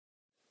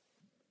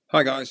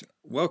Hi guys,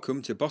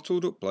 welcome to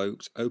Bottled Up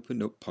Blokes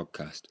Opened Up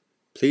podcast.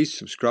 Please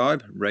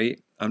subscribe,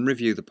 rate and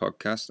review the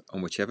podcast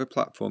on whichever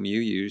platform you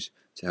use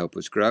to help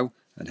us grow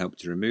and help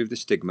to remove the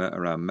stigma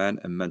around men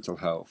and mental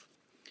health.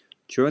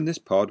 During this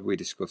pod we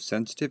discuss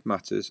sensitive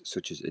matters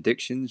such as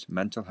addictions,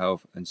 mental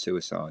health and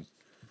suicide.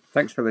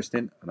 Thanks for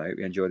listening and I hope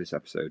you enjoy this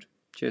episode.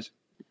 Cheers.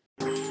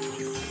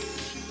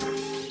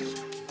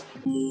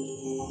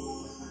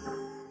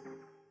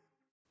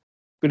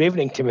 Good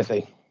evening,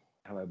 Timothy.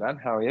 Hello Ben,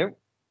 how are you?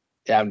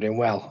 Yeah, I'm doing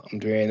well. I'm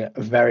doing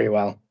very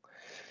well.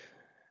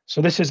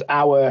 So this is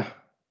our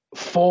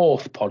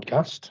fourth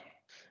podcast.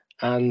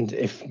 And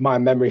if my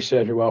memory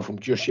serves me well from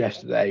just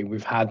yesterday,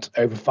 we've had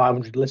over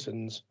 500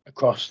 listens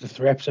across the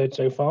 3 episodes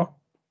so far.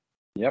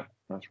 Yep,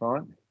 that's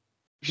right.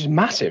 Which is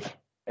massive.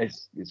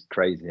 It's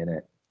crazy, isn't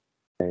it?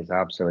 It's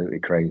absolutely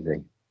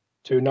crazy.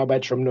 2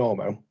 knobheads from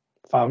Normo,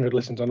 500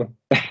 listens on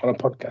a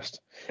podcast.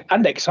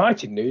 And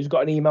exciting news,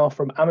 got an email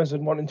from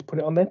Amazon wanting to put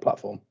it on their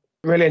platform.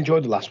 Really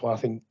enjoyed the last one. I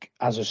think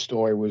as a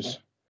story was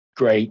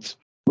great.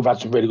 We've had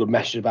some really good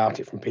messages about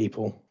it from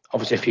people.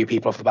 Obviously, a few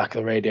people off the back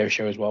of the radio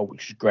show as well,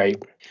 which is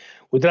great.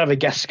 We did have a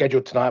guest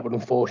scheduled tonight, but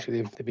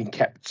unfortunately, they've been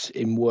kept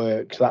in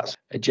work. So that's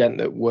a gent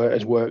that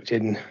has worked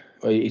in,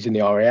 well, he's in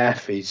the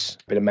RAF, he's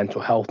been a mental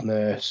health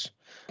nurse.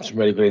 Some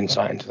really good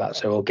insight into that.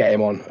 So we'll get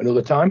him on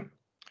another time.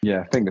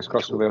 Yeah, fingers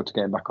crossed we'll be able to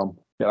get him back on,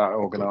 get that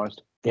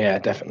organised. Yeah,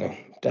 definitely.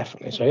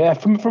 So yeah,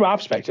 from our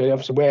perspective,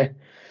 obviously we're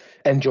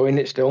enjoying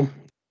it still.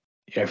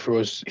 You know, for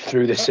us,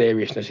 through the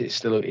seriousness, it's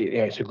still, you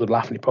know, it's a good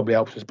laugh, and it probably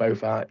helps us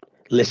both out.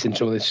 Listen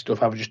to all this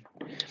stuff,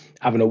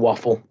 having a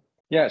waffle.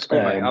 Yeah, it's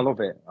good, mate. I love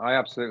it. I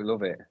absolutely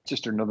love it. It's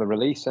just another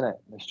release, isn't it?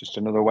 It's just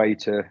another way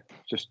to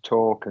just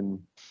talk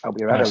and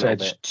help your head a little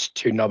bit. It's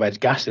 2 knobheads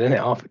gassing, isn't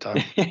it, half the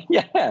time?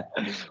 Yeah.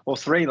 Or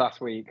 3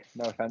 last week.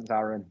 No offence,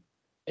 Aaron.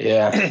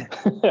 Yeah.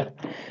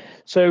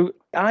 So,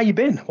 how you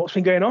been? What's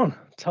been going on?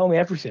 Tell me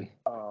everything.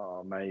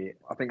 Oh, mate.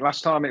 I think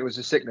last time it was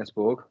a sickness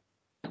bug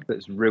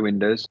that's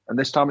ruined us. And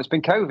this time it's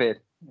been COVID.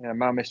 Yeah,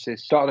 my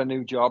missus started a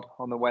new job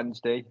on the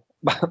Wednesday.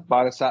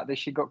 By the Saturday,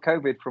 she got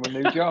COVID from a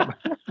new job.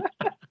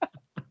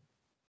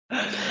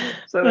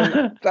 So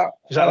that,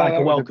 is that like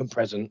a welcome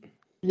present?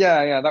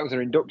 Yeah, that was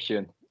her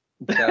induction.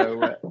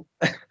 So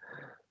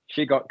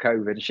she got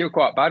COVID. She was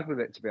quite bad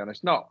with it, to be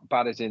honest. Not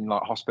bad as in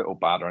like hospital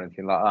bad or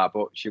anything like that,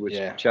 but she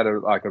had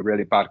a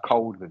really bad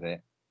cold with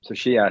it. So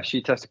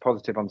she tested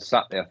positive on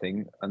Saturday, I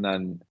think, and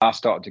then I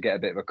started to get a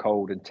bit of a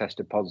cold and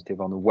tested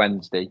positive on the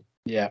Wednesday.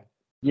 Yeah,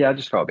 I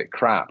just felt a bit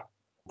crap.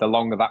 The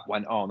longer that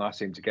went on, I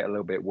seemed to get a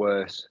little bit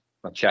worse.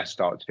 My chest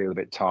started to feel a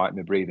bit tight,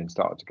 my breathing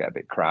started to get a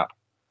bit crap.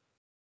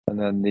 And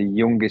then the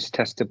youngest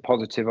tested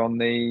positive on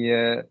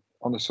the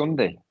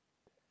Sunday.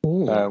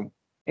 So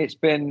it's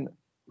been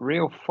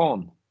real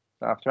fun.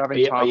 So after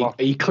having time off.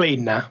 Are you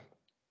clean now?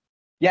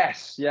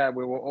 Yes, yeah,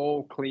 we were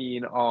all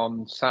clean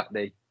on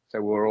Saturday. So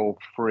we're all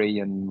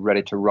free and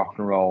ready to rock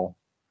and roll.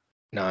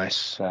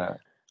 Nice. I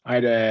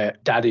had a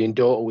daddy and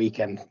daughter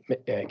weekend.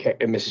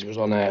 Mrs. was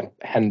on a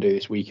hen do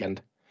this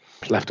weekend.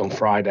 Left on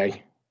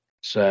Friday.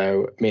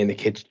 So me and the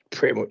kids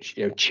pretty much,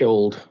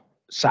 chilled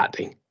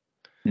Saturday.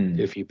 Did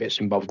a few bits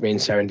and bobs. Me and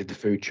Sarah did the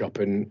food shop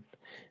and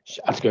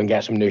I had to go and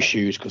get some new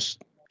shoes because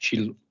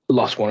she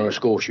lost one of her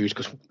school shoes.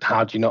 Because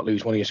how do you not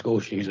lose one of your school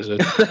shoes as a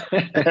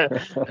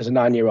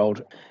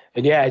 9-year-old?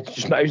 And yeah, it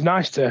was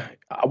nice to.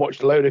 I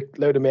watched a load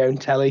of my own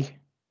telly.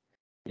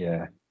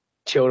 Yeah,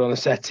 chilled on the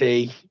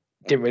settee.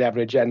 Didn't really have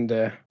an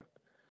agenda.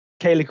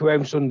 Kaylee came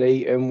home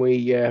Sunday and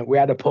we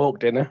had a pork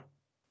dinner.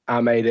 I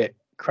made it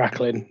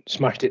crackling,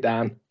 smashed it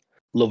down.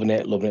 Loving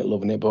it.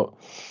 But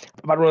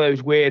I've had one of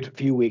those weird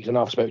few weeks, and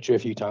I've spoke to you a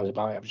few times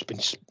about it. I've just been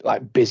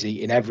like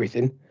busy in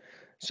everything.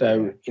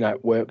 So,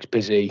 work's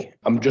busy.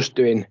 I'm just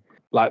doing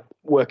like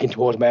working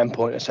towards my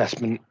endpoint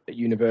assessment at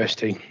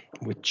university,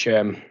 which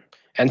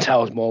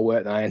entails more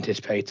work than I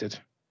anticipated.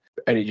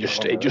 And it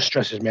just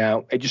stresses me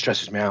out. It just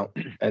stresses me out.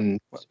 And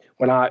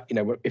when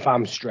if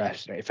I'm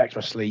stressed, it affects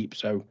my sleep.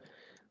 So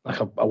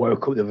like I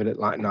woke up the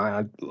other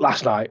night,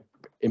 last night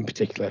in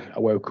particular, I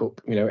woke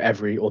up,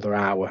 every other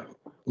hour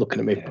looking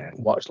at me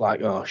watch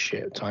like, oh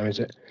shit, what time is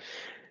it?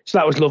 So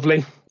that was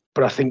lovely.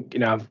 But I think,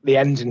 the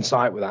end's in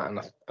sight with that.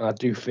 And I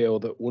do feel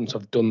that once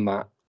I've done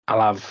that,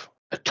 I'll have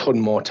a ton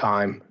more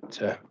time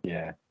to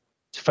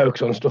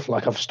focus on stuff.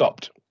 Like I've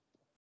stopped.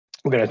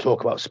 We're going to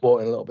talk about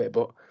sport in a little bit,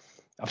 but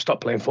I've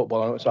stopped playing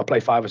football. So I play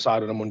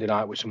 5-a-side on a Monday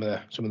night with some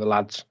of the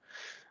lads.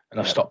 And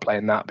I've stopped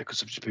playing that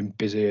because I've just been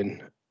busy.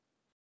 And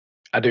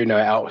I do know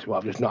it helps, but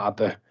I've just not had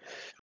the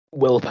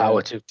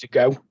willpower to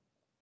go.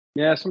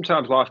 Yeah,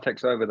 sometimes life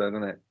takes over though,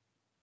 doesn't it?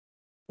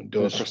 It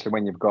does. Especially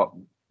when you've got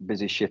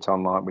busy shit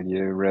on, like with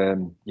your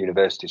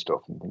university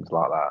stuff and things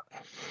like that.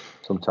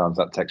 Sometimes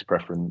that takes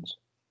preference.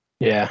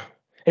 Yeah,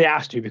 it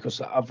has to, because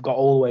I've got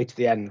all the way to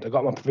the end. I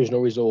got my provisional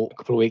result a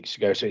couple of weeks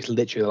ago, so it's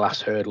literally the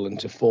last hurdle, and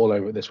to fall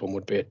over this one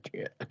would be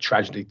a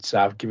tragedy. So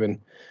I've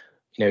given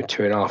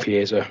 2.5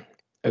 years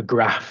a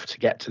graft to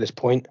get to this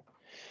point.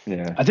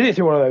 Yeah, I did it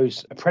through one of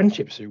those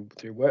apprenticeships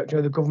through work.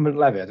 The government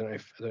levy. I don't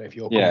know if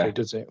your company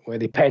does it, where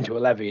they pay into a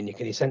levy and you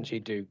can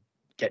essentially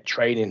get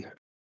training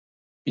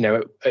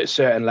at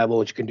certain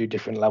levels you can do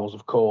different levels,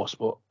 of course.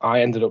 But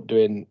I ended up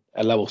doing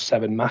a level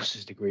 7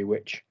 master's degree,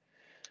 which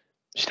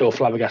still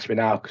flabbergasts me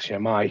now because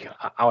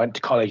I went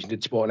to college and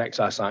did sport and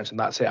exercise science, and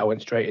that's it. I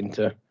went straight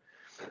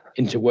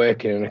into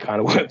working, and I kind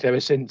of worked ever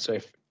since. So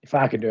if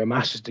I can do a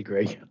master's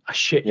degree, I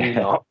shit you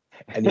not,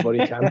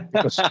 anybody can.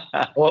 Because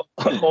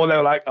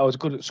although like I was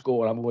good at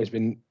school and I've always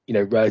been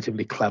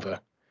relatively clever,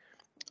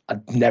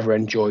 I've never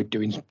enjoyed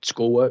doing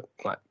schoolwork,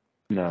 like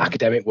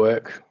academic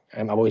work,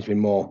 and I've always been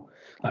more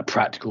like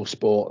practical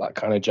sport, that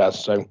kind of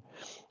jazz. So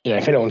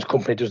if anyone's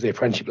company does the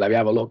apprenticeship levy,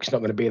 have a look. It's not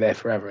going to be there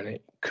forever, and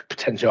it could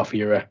potentially offer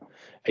you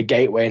a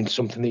gateway into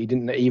something that you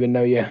didn't even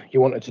know you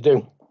wanted to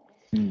do.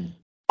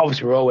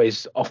 Obviously, we're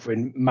always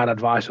offering mad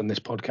advice on this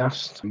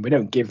podcast, and we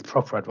don't give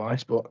proper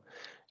advice, but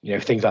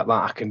things like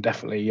that I can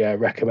definitely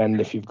recommend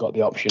if you've got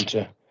the option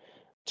to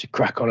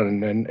crack on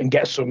and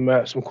get some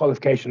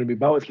qualification under your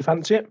belt if you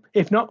fancy it.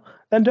 If not,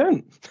 then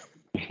don't.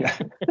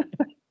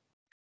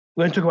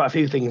 We're going to talk about a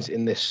few things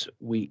in this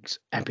week's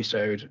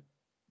episode.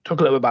 Talk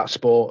a little bit about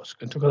sports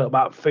and talk a little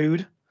about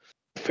food.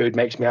 Food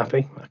makes me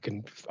happy. I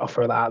can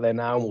offer that out there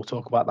now, and we'll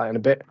talk about that in a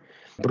bit.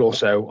 But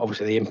also,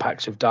 obviously, the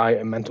impacts of diet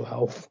and mental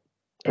health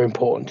are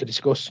important to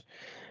discuss.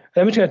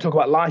 Then we're just going to talk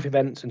about life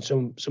events and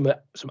some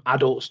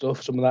adult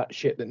stuff, some of that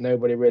shit that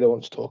nobody really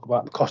wants to talk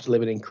about. The cost of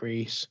living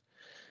increase,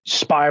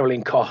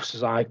 spiraling costs,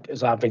 as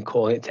I've been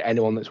calling it to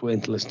anyone that's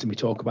willing to listen to me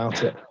talk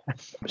about it.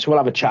 So we'll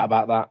have a chat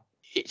about that.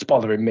 It's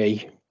bothering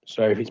me.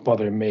 So if it's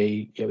bothering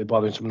me, it'll be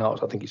bothering someone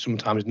else. I think it's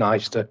sometimes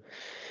nice to,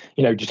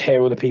 just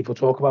hear other people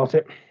talk about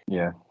it.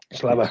 Yeah.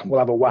 So we'll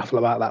have a waffle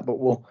about that. But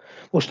we'll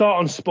start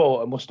on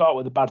sport, and we'll start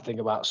with the bad thing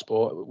about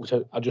sport, which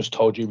I just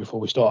told you before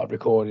we started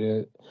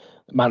recording.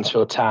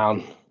 Mansfield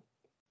Town,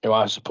 who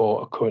I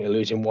support, are currently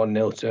losing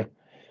 1-0 to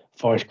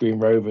Forest Green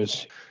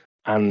Rovers.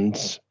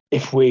 And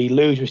if we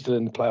lose, we're still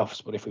in the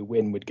playoffs. But if we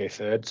win, we'd go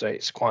third. So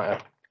it's quite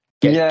a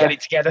get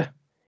it together.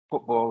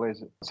 Football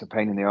it's a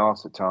pain in the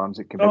arse at times.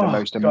 It can be the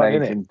most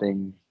amazing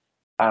thing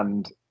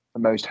and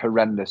the most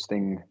horrendous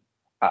thing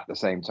at the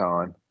same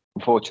time.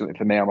 Unfortunately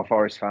for me, I'm a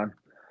Forest fan.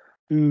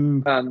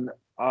 And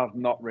I've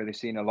not really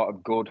seen a lot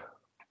of good.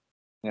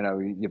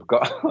 You've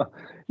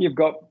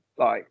got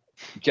like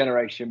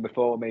generation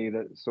before me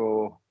that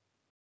saw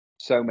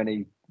so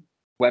many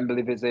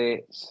Wembley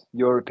visits,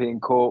 European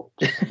Cups,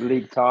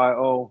 league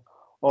title,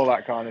 all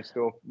that kind of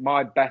stuff.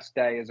 My best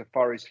day as a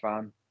Forest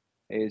fan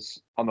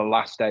is on the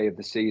last day of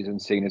the season,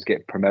 seeing us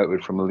get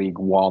promoted from League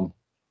One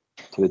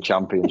to the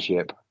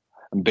Championship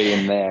and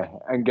being there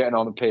and getting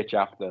on the pitch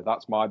after.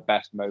 That's my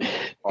best moment.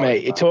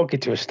 Mate, you're talking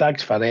to a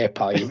Stags fan here,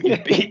 pal.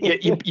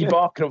 You're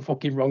barking up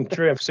fucking wrong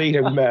tree. I've seen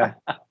him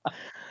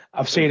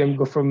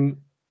go from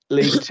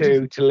League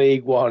 2 to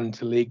League 1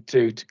 to League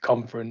 2 to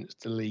Conference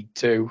to League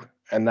 2,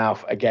 and now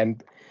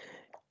again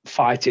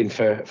fighting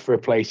for a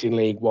place in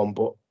League 1.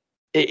 But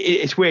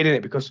it's weird, isn't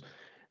it? Because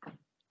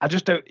I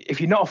just don't. If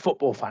you're not a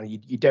football fan,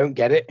 you don't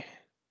get it.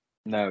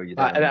 No, you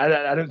don't.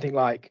 I don't think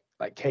like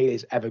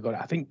Kaylee's ever got it.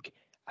 I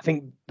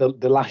think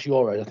the last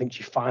Euros, I think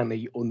she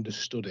finally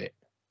understood it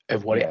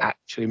of what it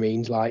actually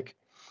means. Like,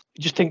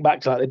 just think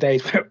back to like the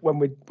days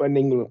when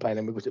England were playing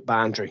and we was at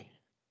Boundary.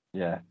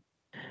 Yeah.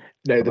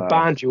 No, the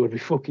Boundary would be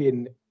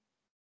fucking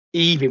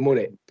even,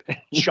 wouldn't it?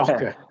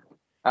 Shocker.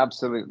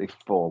 Absolutely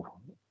full.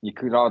 You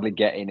could hardly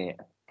get in it.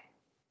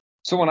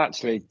 Someone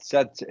actually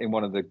said in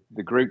one of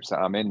the groups that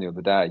I'm in the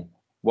other day,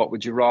 what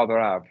would you rather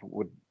have?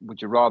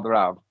 Would you rather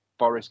have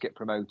Forest get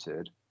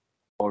promoted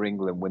or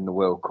England win the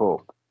World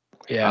Cup?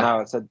 Yeah.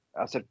 And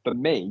I said, for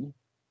me,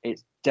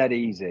 it's dead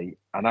easy,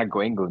 and I'd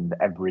go England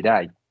every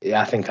day.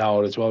 Yeah, I think I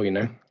would as well,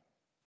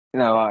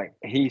 like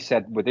he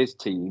said with his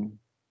team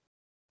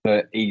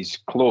that he's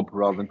club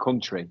rather than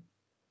country.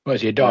 Well,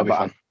 is he a Derby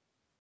fan?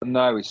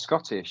 No, he's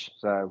Scottish.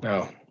 So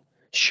no,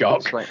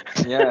 shock.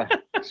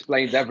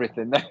 Explains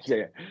everything.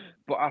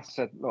 But I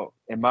said, look,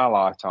 in my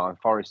lifetime,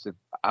 Forest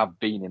have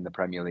been in the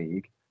Premier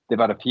League. They've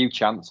had a few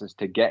chances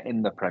to get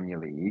in the Premier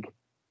League.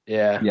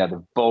 Yeah, they've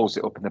balls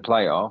it up in the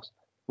playoffs.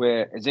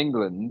 Whereas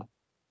England,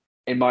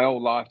 in my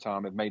whole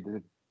lifetime, have made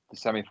the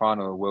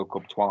semi-final of the World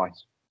Cup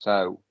twice.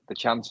 So the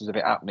chances of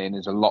it happening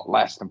is a lot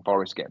less than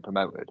Forest getting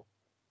promoted.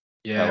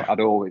 Yeah,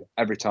 so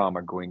every time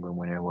I'd go England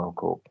winning a World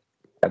Cup.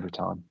 Every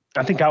time.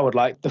 I think I would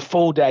like the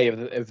full day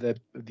of the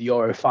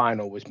Euro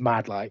final was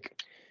mad.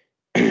 Like,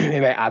 my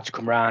mate had to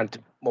come round.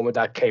 Mum and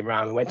Dad came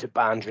round. We went to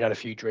Boundary and had a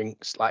few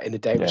drinks. Like in the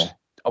day, it was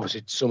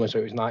obviously summer, so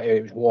it was nice.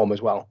 It was warm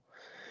as well.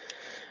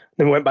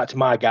 Then we went back to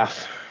my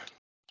gaff,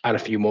 had a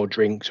few more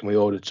drinks, and we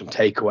ordered some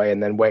takeaway,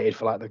 and then waited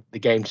for like the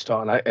game to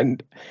start.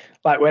 And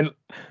when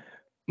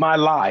my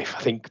life,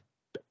 I think,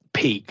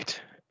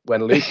 peaked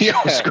when Luke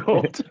Shaw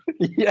scored.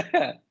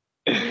 Yeah.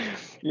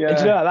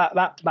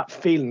 And that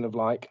feeling of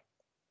like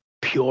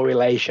pure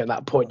elation at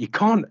that point, you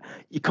can't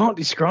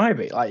describe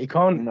it. Like you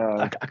can't. No.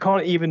 I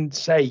can't even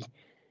say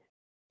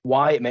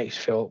why it makes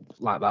me feel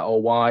like that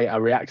or why I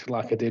reacted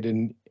like I did,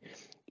 and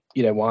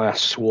why I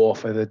swore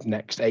for the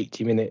next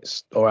 80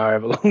 minutes or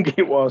however long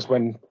it was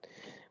when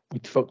we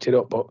fucked it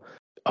up. But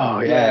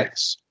I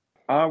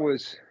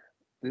was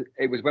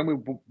it was when we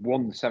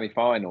won the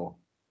semi-final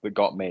that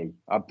got me.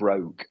 I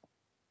broke.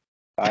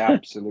 I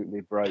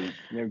absolutely broke.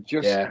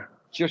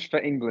 Just for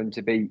England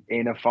to be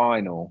in a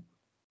final,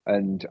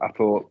 and I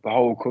thought the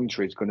whole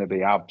country is going to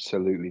be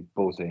absolutely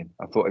buzzing.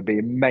 I thought it'd be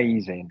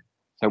amazing.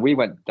 So we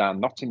went down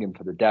Nottingham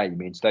for the day.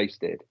 Me and Stacey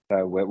did.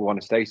 So we're one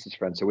of Stacey's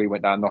friends. So we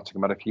went down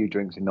Nottingham, had a few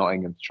drinks in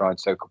Nottingham to try and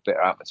soak up a bit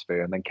of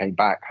atmosphere, and then came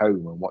back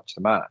home and watched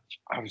the match.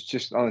 I was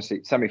just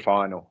honestly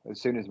semi-final. As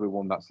soon as we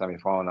won that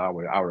semi-final, I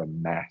was a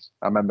mess.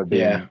 I remember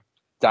being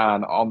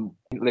down on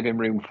living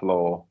room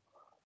floor,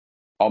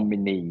 on my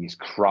knees,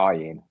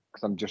 crying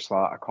because I'm just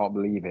like, I can't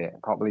believe it. I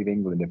can't believe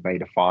England have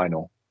made a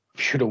final.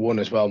 Should have won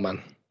as well,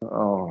 man.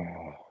 Oh,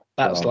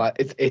 that's God. Like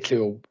it's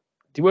Italy.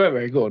 They weren't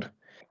very good.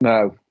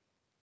 No.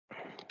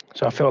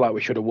 So I feel like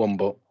we should have won,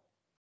 but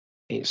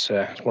it's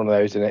one of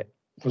those, isn't it?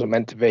 It wasn't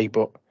meant to be,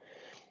 but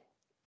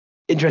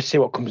interesting to see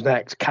what comes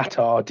next.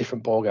 Qatar,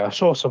 different ballgame. I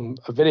saw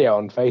a video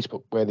on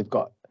Facebook where they've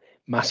got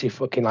massive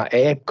fucking like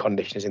air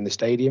conditioners in the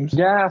stadiums.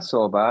 Yeah, I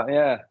saw that,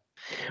 yeah.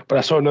 But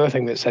I saw another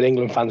thing that said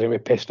England fans are going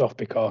to be pissed off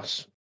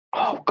because,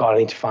 oh God, I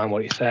need to find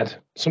what it said.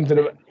 Something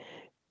about,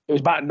 it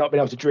was about not being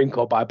able to drink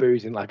or buy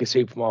booze in like a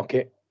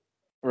supermarket.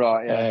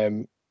 Right, yeah.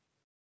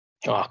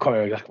 I can't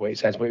remember exactly what it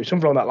says, but it was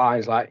something along that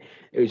lines. Like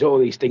it was all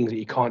these things that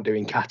you can't do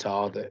in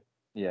Qatar that,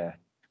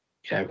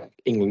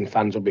 England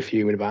fans will be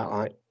fuming about,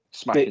 like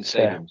smashing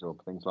stadiums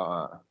up, things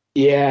like that.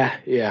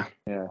 Yeah.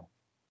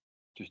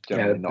 Just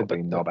generally not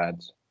being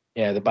knobheads.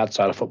 Yeah, the bad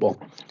side of football.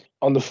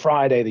 On the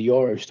Friday the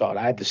Euro started,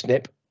 I had the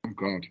snip. Oh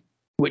God.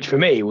 Which for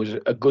me was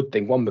a good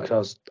thing. One,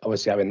 because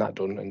obviously having that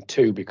done, and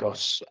two,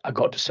 because I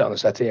got to sit on the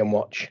settee and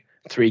watch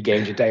 3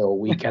 games a day all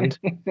weekend.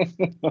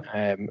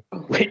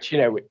 Which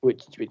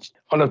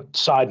on a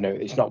side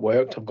note, it's not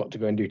worked. I've got to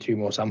go and do 2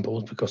 more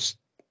samples because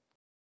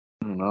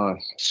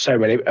nice. So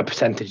many a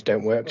percentage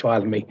don't work. So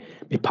either my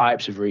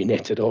pipes have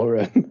re-knitted or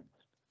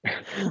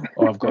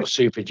I've got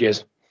super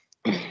jizz.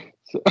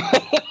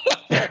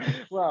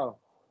 Well,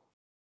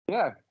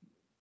 yeah.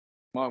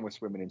 Mine was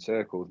swimming in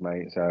circles,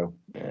 mate. So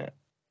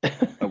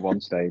at one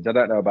stage, I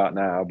don't know about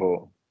now,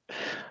 but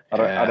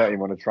I don't even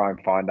want to try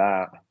and find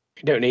out.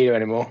 You don't need them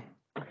anymore.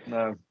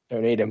 No,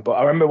 don't need them. But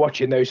I remember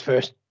watching those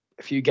first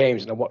few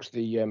games, and I watched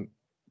the.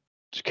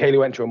 Kaylee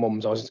went to her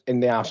mum's. I was in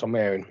the house on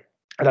my own.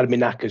 I'd had my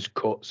knackers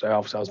cut, so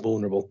obviously I was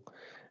vulnerable.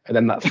 And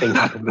then that thing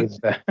happened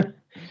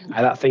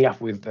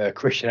with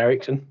Christian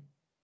Eriksen.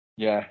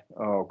 Yeah.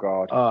 Oh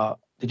God.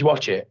 Did you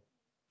watch it?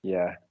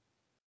 Yeah.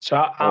 So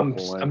I'm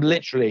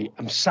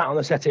sat on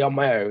the settee on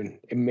my own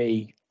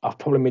I've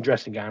probably my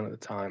dressing gown at the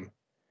time,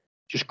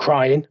 just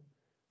crying.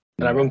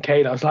 And I run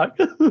Kate. I was like,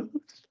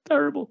 it's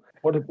terrible.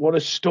 What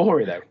a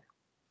story though.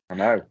 I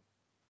know.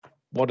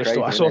 What a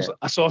story.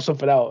 I saw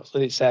something else,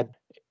 and it said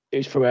it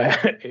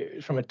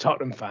was from a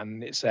Tottenham fan.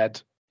 And it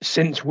said,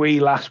 since we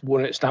last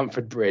won at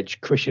Stamford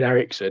Bridge, Christian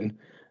Eriksen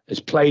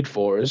has played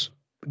for us,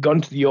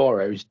 gone to the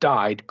Euros,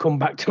 died, come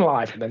back to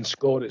life, and then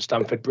scored at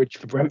Stamford Bridge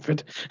for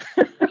Brentford.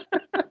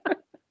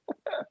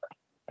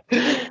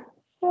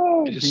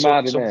 It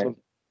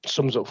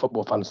sums up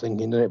football fans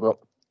thinking, doesn't it? But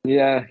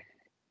yeah,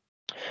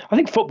 I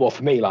think football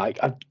for me, like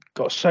I've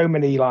got so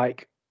many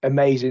like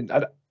amazing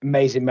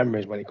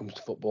memories when it comes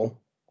to football.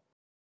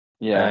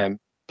 Yeah,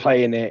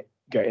 playing it,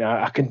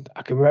 I can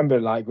remember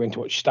like going to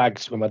watch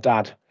Stags with my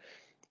dad,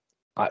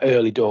 like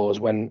early doors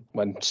when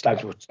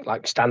Stags were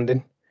like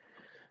standing,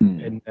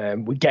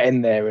 and we'd get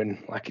in there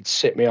and like he'd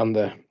sit me on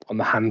the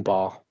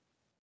handbar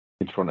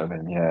in front of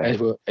him, yeah,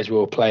 as we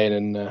were playing,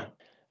 and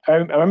I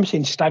remember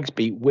seeing Stags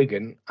beat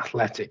Wigan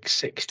Athletic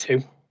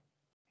 6-2.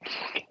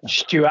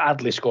 Stuart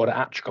Adley scored a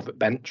hat-trick off at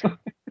bench.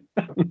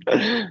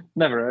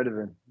 Never heard of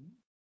him.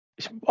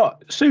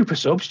 What? Super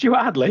sub, Stuart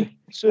Adley?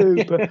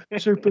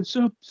 Super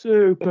sub.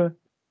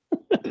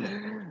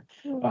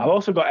 I've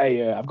also got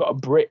a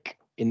brick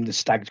in the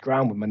Stags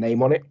ground with my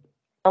name on it.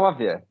 Oh, have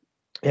you?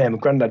 Yeah, my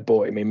granddad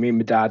bought it me. Me and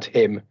my dad,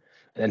 him, and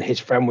then his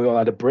friend. We all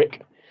had a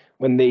brick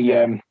when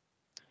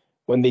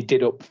they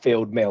did up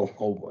Field Mill,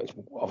 or it's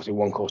obviously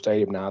One Call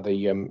Stadium now.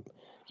 You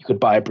could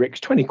buy a brick,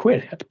 20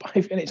 quid. I had to buy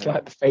it, and it's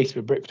like the face of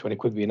a brick for 20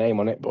 quid with your name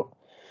on it. But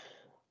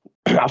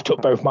I've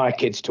took both my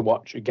kids to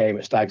watch a game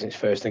at Stags, and it's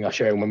the first thing I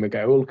show them when we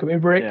go, oh, look at me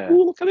brick,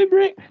 look at me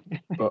brick.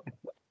 But,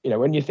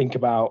 when you think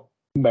about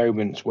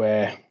moments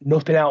where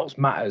nothing else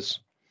matters,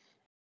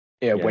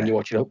 when you're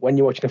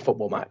watching a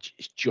football match,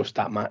 it's just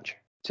that match.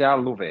 See, I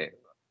love it.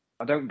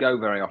 I don't go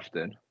very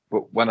often,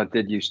 but when I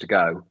did used to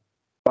go,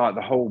 like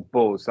the whole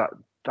buzz, that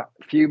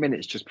few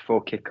minutes just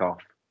before kickoff,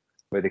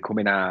 where they're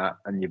coming out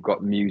and you've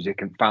got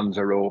music and fans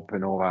are up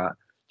and all that,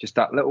 just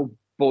that little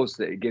buzz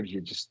that it gives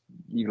you,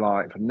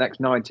 for the next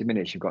 90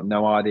 minutes, you've got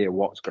no idea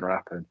what's going to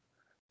happen.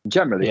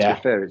 Generally, to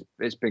be fair,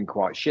 it's been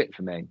quite shit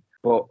for me,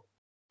 but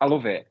I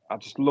love it. I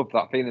just love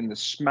that feeling. The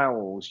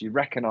smells, you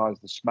recognise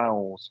the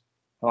smells.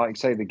 Like you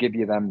say, they give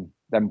you them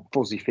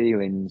fuzzy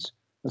feelings,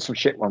 and some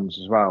shit ones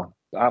as well.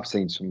 I've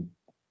seen some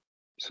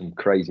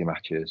crazy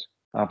matches,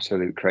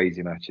 absolute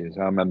crazy matches.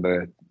 I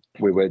remember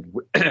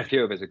a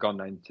few of us had gone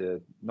down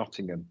to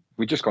Nottingham.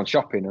 we'd just gone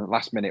shopping, and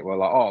last minute we're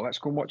like, oh, let's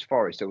go and watch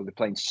Forest. So they're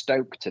playing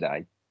Stoke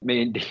today.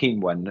 Me and Dean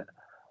went, and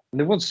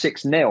they won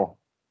 6-0.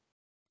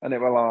 And it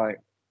were like,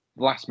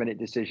 last minute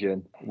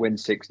decision, win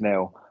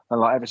 6-0. And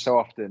like ever so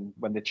often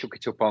when they chuck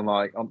it up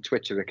on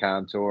Twitter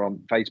account or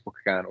on Facebook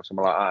account or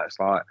something like that, it's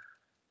like,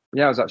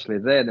 yeah, I was actually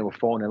there and they were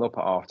 4-0 up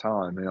at half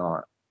time. And you're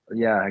like,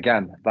 yeah,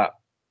 again, that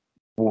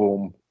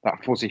warm,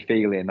 that fuzzy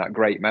feeling, that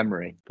great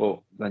memory. But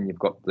then you've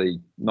got the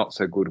not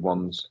so good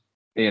ones.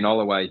 Ian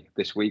Holloway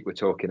this week we're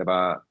talking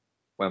about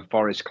when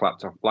Forest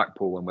clapped off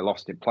Blackpool when we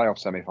lost in playoff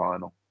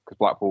semi-final because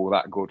Blackpool were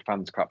that good,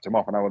 fans clapped them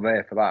off, and I was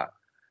there for that.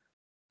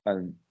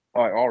 And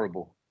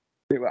horrible.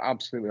 It was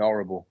absolutely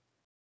horrible.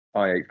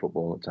 I hate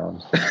football at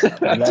times.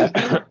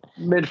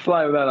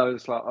 Mid-flow, then I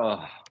was like,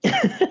 oh.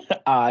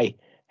 I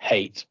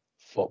hate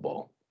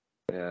football.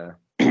 Yeah.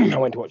 I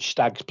went to watch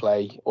Stags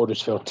play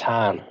Huddersfield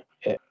Town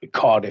at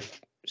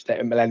Cardiff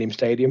Millennium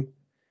Stadium.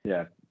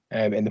 Yeah.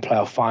 In the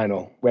playoff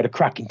final. We had a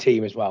cracking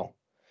team as well.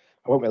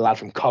 I went with a lad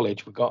from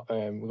college. We got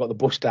the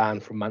bus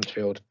down from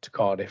Mansfield to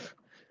Cardiff.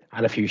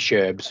 Had a few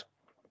sherbs.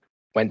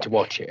 Went to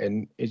watch it,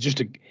 and it's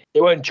just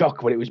it weren't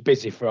chock, but it was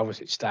busy for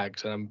obviously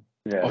Stags, and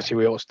obviously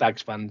we're all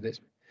Stags fans.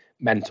 It's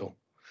mental.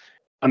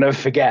 I'll never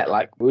forget,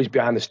 like we was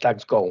behind the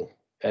Stags goal,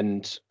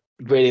 and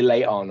really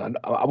late on, and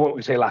I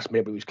won't say last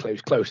minute, but it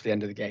was close to the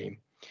end of the game.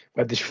 We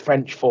had this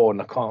French forward,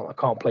 and I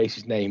can't place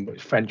his name, but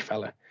it's a French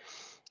fella,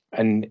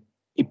 and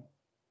he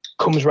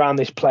comes around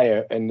this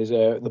player, and there's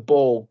the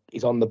ball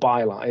is on the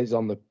byline,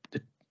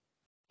 the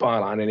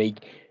byline, and he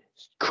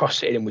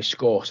crosses it in, and we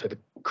score. So the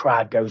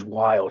crowd goes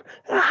wild.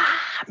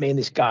 Me and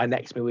this guy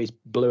next to me with his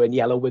blue and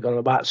yellow wig on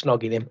about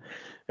snogging him,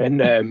 and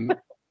then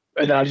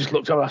I just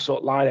looked over. I saw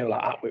Lino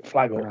like with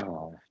flag up.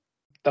 Oh.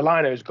 The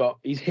Lino's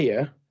he's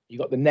here. You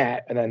got the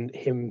net, and then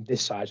him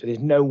this side. So there's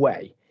no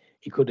way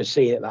he could have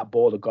seen that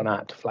ball had gone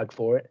out to flag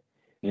for it.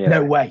 Yeah.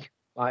 No way.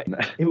 Like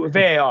if it were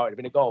VAR, it'd have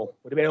been a goal.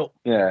 Would have been up.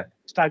 Yeah.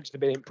 Stags would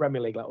have been in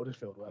Premier League like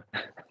Huddersfield were.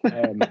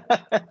 And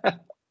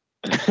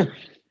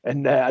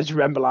I just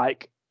remember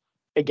like.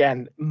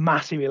 Again,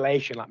 massive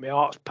elation, like my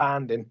heart's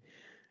pounding.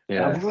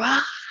 Yeah.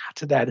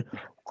 To then,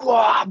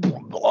 like,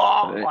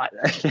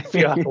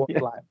 feel like I want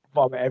to like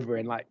vomit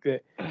everywhere. Like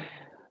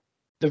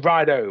the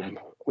ride home,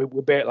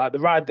 we're bit like the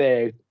ride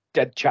there,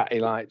 dead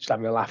chatty, like just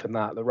having a laugh and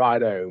that. The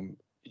ride home,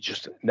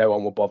 just no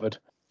one were bothered,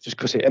 just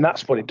because and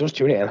that's what it does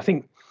to you. And I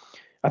think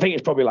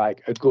it's probably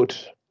like a good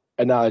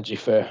analogy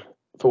for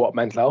what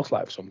mental health's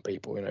like for some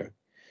people. You know,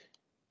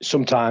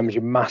 sometimes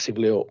you're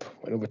massively up,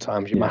 and other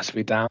times you're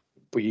massively down,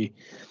 but you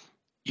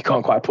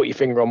can't quite put your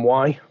finger on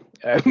why.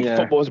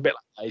 Football's a bit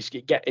like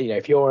that.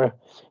 If you're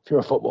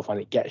a football fan,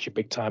 it gets you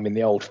big time in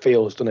the old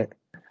fields, doesn't it?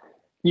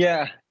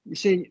 Yeah. You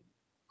see,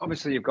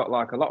 obviously you've got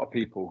like a lot of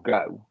people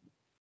go.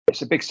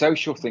 It's a big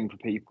social thing for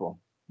people.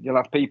 You'll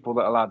have people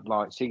that'll had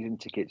like season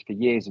tickets for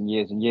years and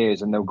years and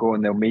years, and they'll go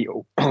and they'll meet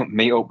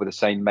up with the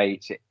same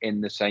mates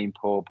in the same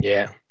pub.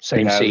 Yeah,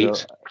 same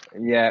seats.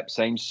 Yeah,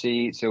 same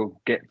seats.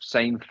 They'll get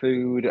same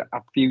food,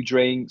 a few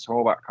drinks,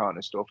 all that kind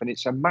of stuff, and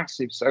it's a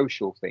massive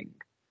social thing.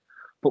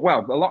 But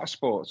a lot of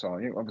sports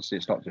are. Obviously,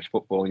 it's not just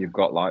football. You've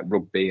got like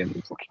rugby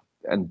and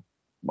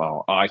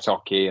ice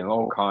hockey and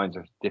all kinds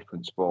of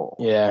different sports.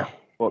 Yeah.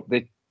 But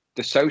the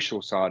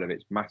social side of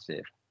it's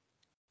massive,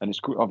 and it's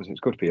obviously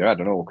it's good for your head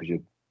and all because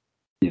you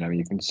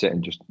can sit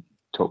and just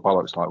talk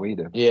bollocks like we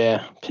do.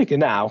 Yeah,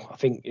 particularly now, I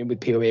think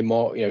with people being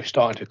more,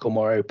 starting to become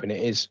more open,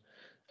 it is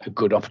a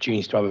good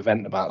opportunity to have a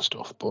vent about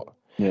stuff. But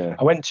yeah,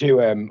 I went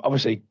to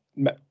obviously.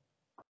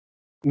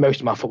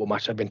 Most of my football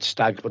matches I've been to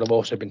Stags, but I've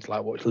also been to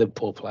like watch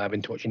Liverpool play. I've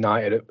been to watch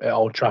United at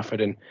Old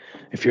Trafford, and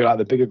if you're like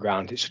the bigger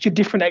ground, it's such a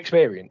different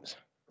experience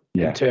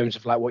in terms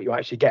of like what you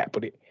actually get.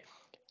 But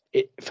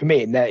it for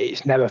me,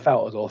 it's never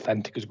felt as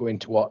authentic as going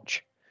to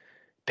watch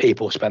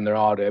people spend their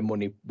hard-earned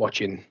money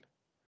watching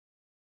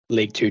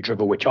League Two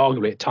dribble, which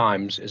arguably at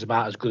times is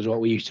about as good as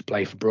what we used to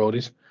play for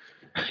Broadies.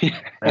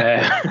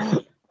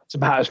 It's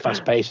about as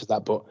fast-paced as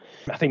that, but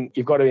I think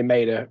you've got to be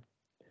made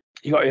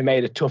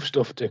of tough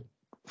stuff to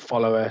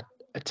follow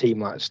a team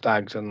like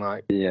Stags and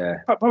like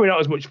probably not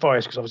as much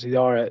Forest because obviously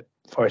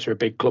Forest are a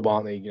big club,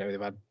 aren't they?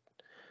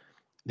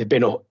 They've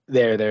been up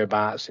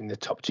thereabouts in the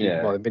top two.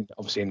 Yeah. Well, they've been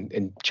obviously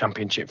in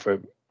Championship for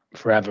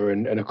forever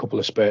and a couple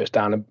of spurts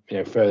down,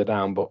 further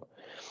down. But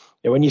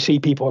when you see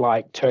people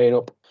like turning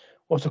up,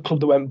 what's the club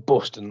that went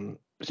bust? And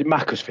was it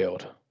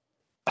Macclesfield?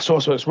 I saw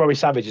it's Robbie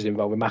Savage is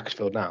involved with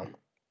Macclesfield now.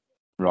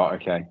 Right.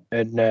 Okay.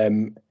 And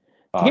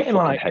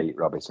I hate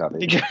Robbie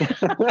Savage.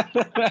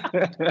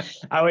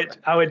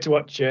 I went to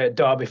watch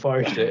Derby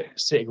Forest at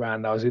City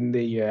Ground. I was in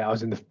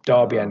the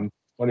Derby end.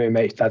 One of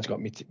my mates' dads got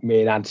me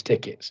and Anne's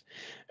tickets,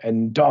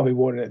 and Derby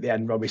won it at the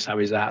end. Robbie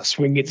Savage out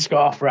swinging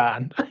scarf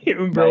round. It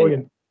was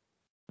brilliant.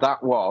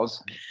 That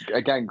was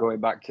again going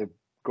back to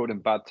good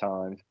and bad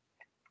times.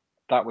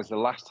 That was the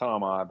last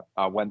time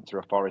I went to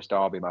a Forest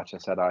Derby match. I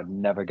said I'd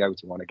never go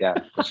to one again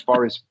because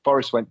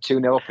Forest went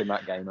 2-0 up in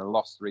that game and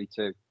lost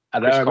 3-2.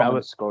 Chris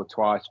Commons scored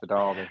twice for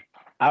Derby.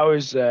 I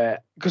was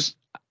because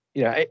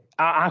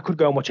I could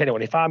go and watch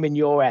anyone. If I'm in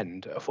your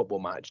end at a football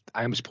match,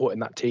 I am supporting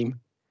that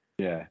team.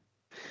 Yeah.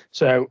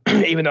 So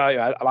even though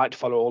I like to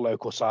follow all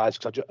local sides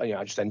because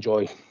I just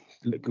enjoy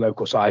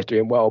local sides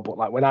doing well. But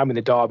like when I'm in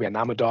the derby and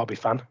I'm a derby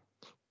fan,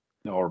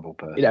 Horrible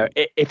person. you know,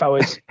 if I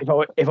was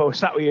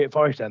sat with you at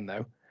Forest End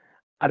though,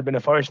 I'd have been a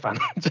Forest fan.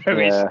 So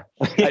Yeah.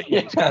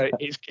 it's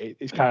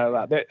kind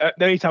of that.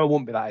 The only time I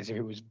wouldn't be that is if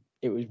it was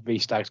v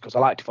Stags, because I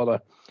like to follow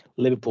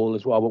Liverpool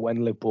as well. But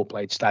when Liverpool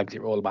played Stags,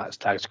 it was all about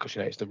Stags because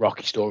it's the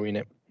Rocky story in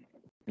it.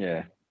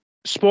 Yeah.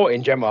 Sport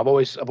in general, I've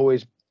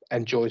always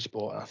enjoyed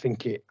sport. And I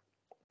think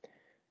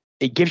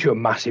it gives you a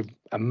massive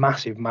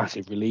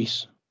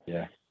release.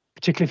 Yeah.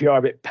 Particularly if you're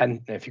a bit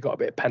if you've got a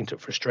bit of pent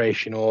up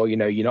frustration, or you're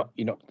not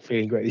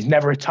feeling great. There's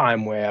never a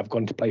time where I've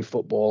gone to play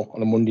football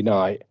on a Monday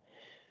night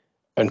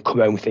and come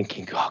home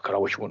thinking, oh God, I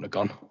wish I wouldn't have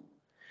gone.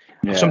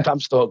 Yeah. I've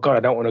sometimes thought, God, I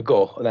don't want to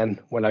go. And then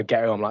when I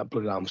get home, I'm like,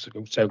 bloody hell,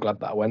 I'm so glad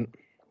that I went.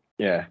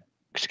 Yeah.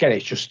 Because again,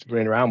 it's just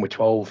running around with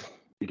 12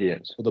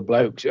 idiots. Other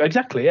blokes.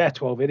 Exactly, yeah,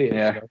 12 idiots.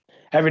 Yeah. You know?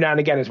 Every now and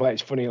again as well,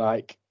 it's funny,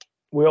 like,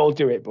 we all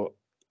do it, but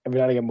every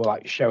now and again we'll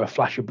like show a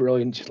flash of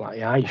brilliance. It's like,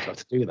 yeah, I used to have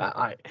to do that.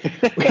 Like,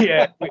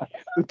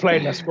 we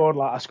played and I scored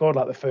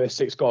like the first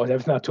 6 goals.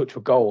 Everything I touched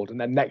were gold, and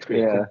then next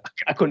week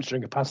I couldn't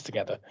string a pass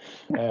together.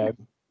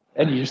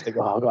 And you just think,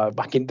 oh God,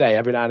 back in day,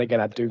 every now and again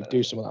I'd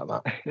do something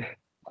like that.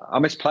 I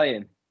miss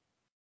playing.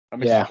 I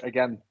miss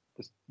again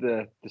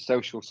the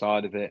social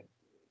side of it.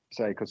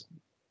 So because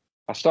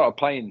I started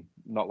playing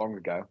not long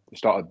ago, I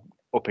started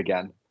up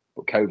again,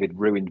 but COVID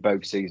ruined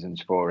both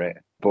seasons for it.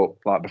 But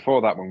like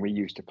before that, when we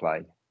used to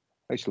play,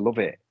 I used to love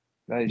it.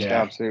 I used to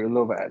absolutely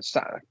love it.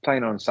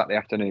 Playing on Saturday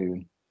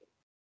afternoon,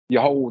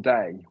 your whole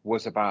day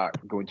was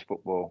about going to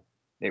football.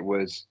 It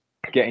was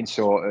getting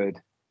sorted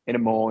in the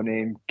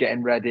morning,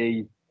 getting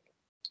ready,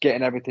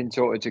 getting everything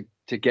sorted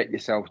to get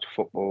yourself to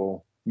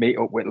football, meet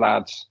up with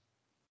lads,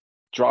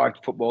 drive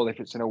to football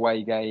if it's an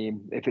away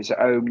game. If it's at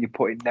home, you're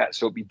putting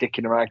nets up, you're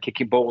dicking around,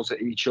 kicking balls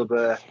at each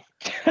other.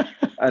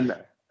 And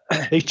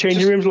these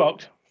changing rooms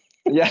locked.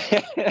 Yeah.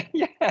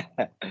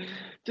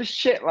 Just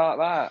shit like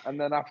that. And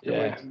then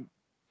afterwards,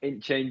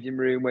 in changing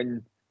room,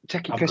 when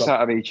taking piss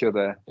out of each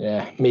other.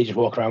 Yeah, me just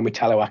walk around with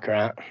Talawaka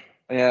out.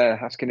 Yeah,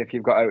 asking if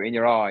you've got out in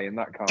your eye and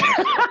that kind of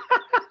stuff.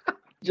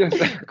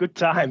 Just good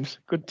times.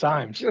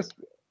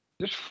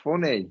 Just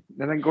funny.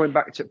 And then going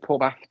back to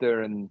pub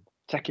after and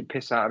taking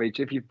piss out of each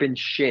other. If you've been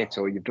shit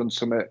or you've done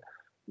something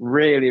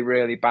really,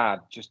 really bad,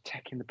 just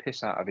taking the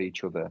piss out of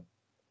each other.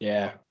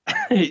 Yeah.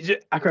 I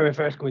can remember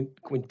first coming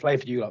to play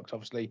for you lot,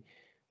 obviously,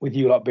 with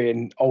you lot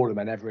being older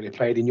men, never really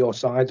played in your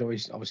sides,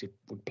 always obviously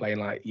playing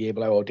like year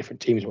below or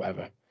different teams or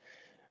whatever.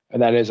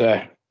 And then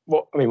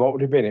what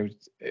would it have been? It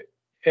was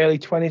early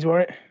 20s,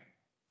 weren't it?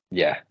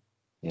 Yeah.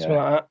 Something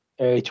like that.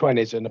 Early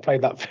 20s, and I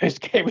played that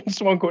first game and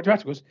someone called to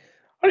ask us,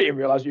 I didn't even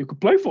realise you could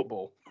play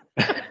football.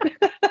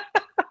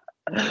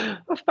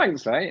 Well,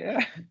 thanks, mate.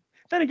 Yeah.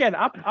 Then again,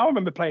 I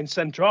remember playing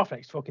centre half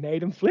next to fucking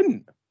Aidan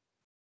Flint.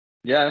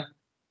 Yeah.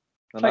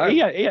 Like he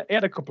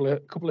had a couple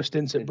of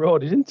stints at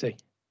Broad, didn't he?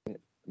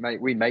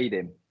 Mate, we made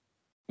him.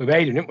 We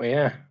made him, didn't we?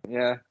 Yeah.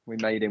 Yeah, we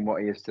made him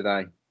what he is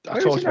today. I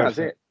talked about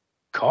it.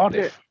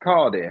 Cardiff.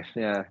 Cardiff,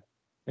 yeah.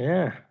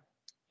 Yeah,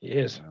 he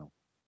is. Wow.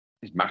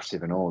 He's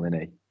massive and all, isn't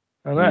he?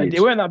 I know. He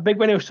weren't that big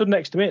when he was stood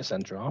next to me at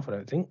centre half, I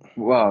don't think.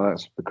 Well,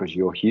 that's because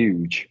you're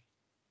huge.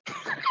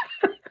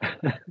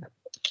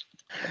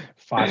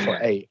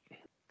 5'8".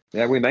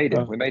 Yeah, we made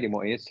him. We made him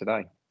what he is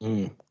today.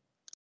 Mm.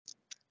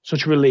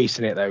 Such a release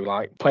in it though,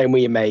 like playing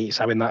with your mates,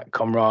 having that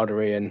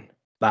camaraderie and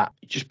that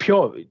just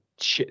pure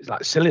shit,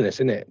 like silliness,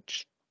 isn't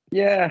it?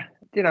 Yeah,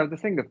 the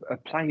thing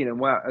of playing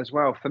and as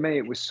well. For me,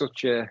 it was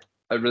such a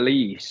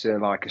release,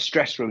 like a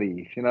stress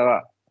relief.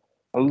 That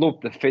I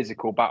loved the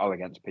physical battle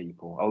against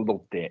people. I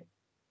loved it.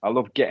 I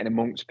loved getting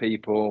amongst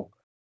people.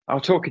 I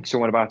was talking to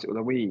someone about it the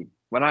other week.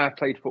 When I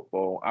played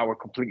football, I was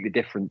completely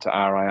different to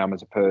how I am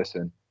as a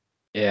person.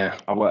 Yeah,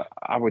 I was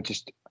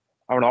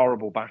an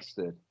horrible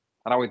bastard.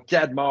 And I was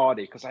dead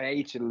Mardy because I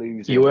hated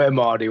losing. You were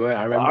Mardy, weren't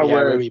you? I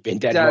remember you being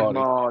dead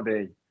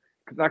Mardy.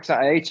 Because like I said,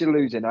 I hated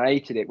losing. I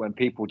hated it when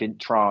people didn't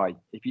try.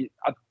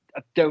 I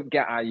don't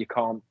get how you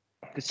can't.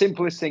 The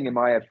simplest thing in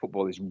my head,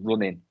 football, is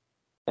running.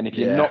 And if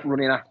you're not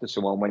running after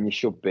someone when you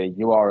should be,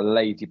 you are a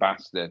lazy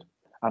bastard.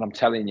 And I'm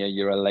telling you,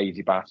 you're a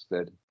lazy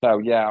bastard. So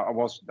yeah,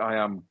 I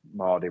am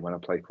Mardy when I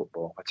play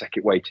football. I take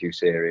it way too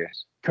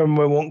serious. Can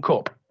we win one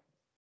cup?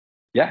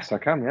 Yes, I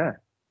can. Yeah.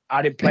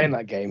 I didn't play in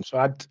that game, so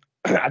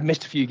I'd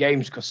missed a few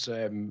games because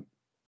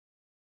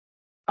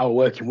I was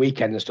working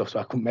weekends and stuff, so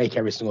I couldn't make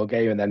every single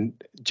game. And then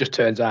it just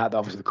turns out that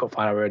obviously the cup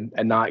final were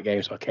a night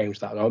game, so I came to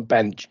that on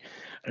bench.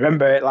 I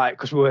remember it like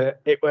because we were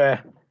at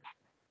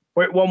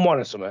 1-1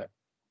 or something,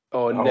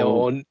 or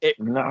no,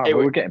 we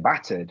were getting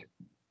battered.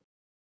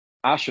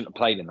 I shouldn't have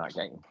played in that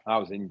game. I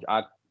was injured.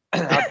 I'd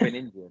been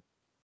injured.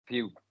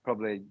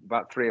 Probably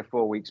about 3 or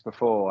 4 weeks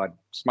before, I'd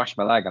smashed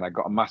my leg and I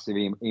got a massive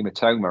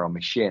hematoma on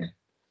my shin.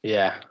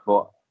 Yeah,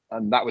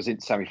 and that was in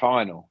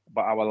semi-final.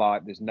 But I was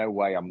like, "There's no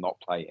way I'm not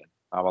playing."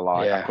 I was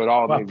like, I could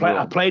hardly. Well,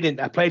 I played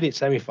in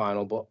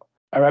semi-final, but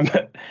I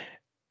remember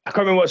I can't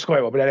remember what score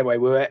it was. But anyway,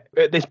 we were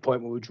at this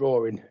point we were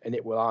drawing, and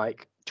it were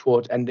like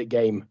towards end of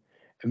game,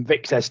 and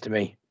Vic says to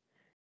me,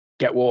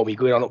 "Get warm, you're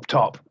going on up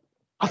top."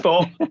 I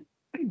thought,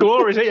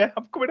 glory's here,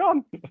 I'm coming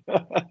on.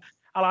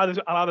 I'll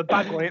either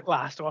bag on it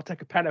last, or I'll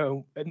take a pen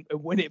home and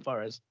win it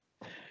for us.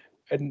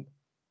 And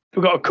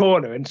we got a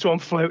corner, and someone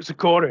floats a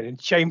corner in,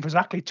 and Shane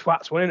Frazakli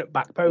twats one in at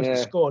back post and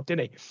scored,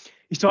 didn't he?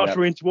 He starts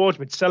running towards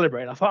me to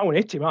celebrate. I thought, I'm going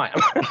to hit him, right?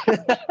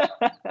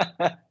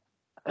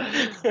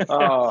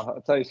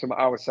 I'll tell you something.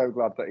 I was so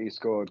glad that he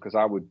scored, because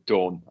I was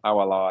done. I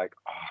was like,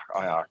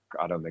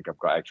 I don't think I've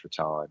got extra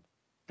time.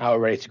 I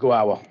was ready to go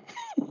hour.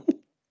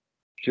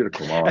 Should have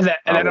come on. And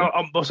then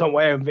on bus on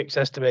way home, Vic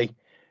says to me,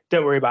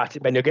 "Don't worry about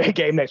it, Ben. You'll get a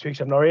game next week,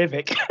 so I'm not here,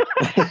 Vic."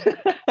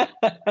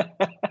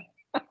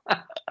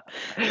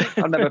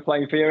 I'm never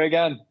playing for you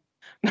again.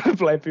 Never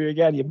playing for you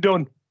again. You're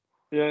done.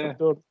 Yeah.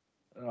 Done.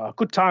 Oh,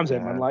 good times,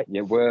 then, man. Like,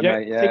 you were,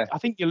 mate. Yeah. I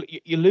think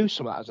you lose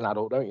some of that as an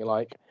adult, don't you?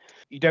 Like,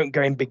 you don't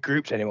go in big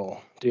groups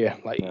anymore, do you?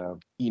 Like,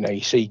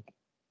 you see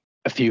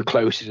a few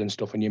closes and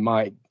stuff, and there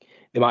might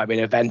be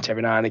an event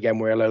every now and again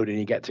where you're load and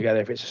you get together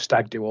if it's a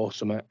stag do or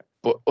something.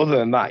 But other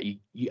than that,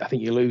 I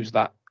think you lose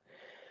that.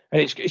 And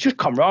it's just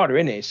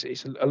camaraderie, isn't it?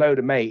 It's a load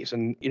of mates.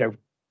 And,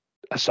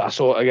 I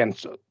saw it again,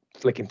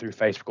 flicking through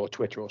Facebook or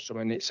Twitter or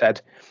something, and it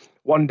said,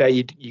 one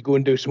day you go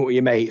and do something with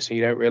your mates and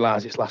you don't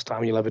realise it's the last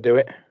time you'll ever do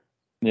it.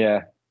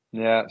 Yeah,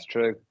 that's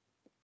true.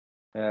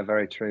 Yeah,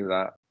 very true,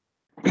 that.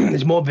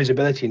 There's more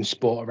visibility in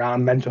sport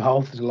around mental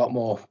health. There's a lot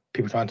more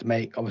people trying to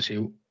make,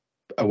 obviously,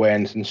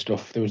 awareness and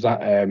stuff. There was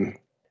that,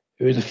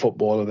 who was a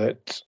footballer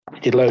that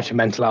did loads of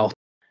mental health.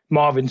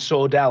 Marvin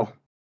Sordell,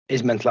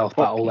 his mental health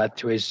battle led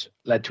to his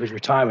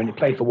retirement. He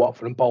played for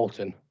Watford and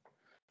Bolton.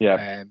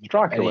 Yeah,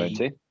 striker, weren't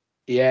he?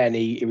 Yeah, and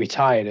he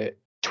retired at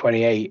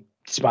 28,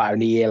 despite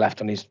having a year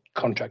left on his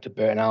contract at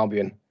Burton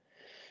Albion.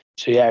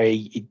 So yeah,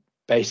 he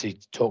basically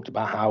talked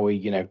about how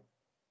he,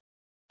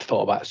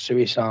 thought about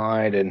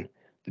suicide and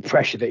the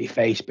pressure that he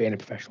faced being a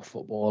professional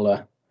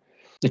footballer,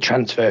 the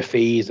transfer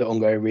fees that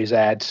hung over his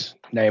head,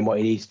 knowing what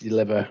he needs to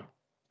deliver,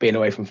 being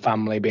away from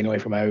family, being away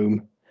from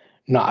home,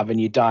 not having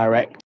your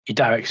direct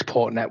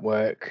support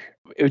network.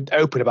 It was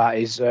open about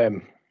his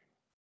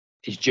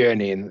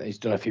journey, and he's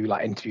done a few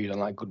interviews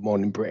on Good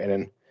Morning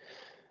Britain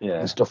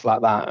and stuff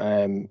like that.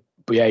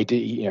 But yeah, he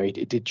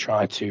did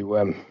try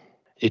to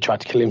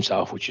kill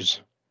himself, which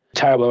is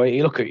terrible. When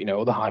you look at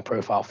other high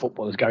profile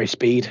footballers, Gary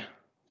Speed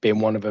being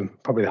one of them,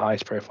 probably the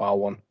highest profile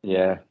one.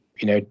 Yeah.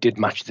 Did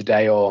match of the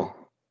day or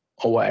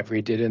whatever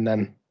he did, and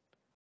then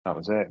that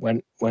was it.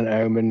 Went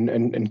home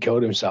and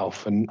killed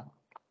himself. And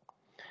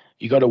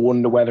you got to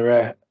wonder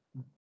whether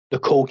the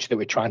culture that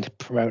we're trying to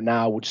promote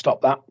now would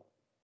stop that.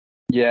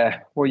 Yeah,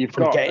 well, you've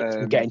got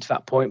getting to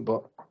that point,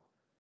 but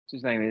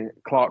his name is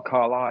Clark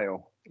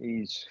Carlisle.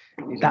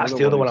 That's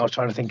the other one I was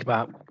trying to think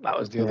about. That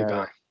was the other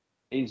guy.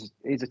 He's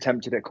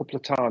attempted it a couple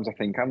of times, I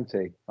think, hasn't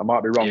he? I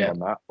might be wrong on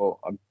that, but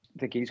I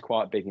think he's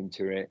quite big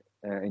into it,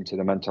 into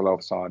the mental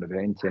health side of it,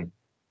 isn't he?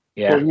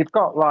 Yeah. Well, you've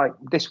got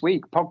this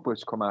week,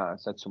 Pogba's come out and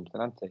said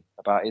something, hasn't he,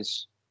 about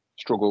his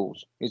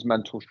struggles, his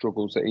mental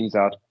struggles that he's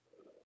had.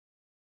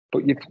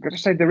 But you've got to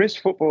say there is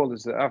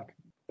footballers that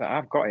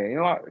have got it.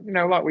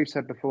 Like we've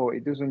said before,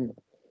 it doesn't.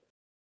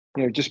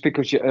 Just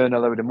because you earn a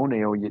load of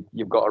money or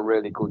you've got a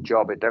really good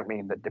job, it don't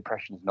mean that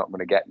depression's not going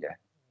to get you.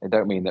 It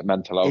don't mean that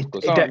mental health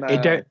goes on.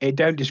 It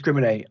don't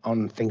discriminate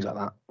on things like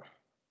that.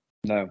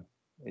 No,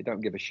 it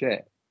don't give a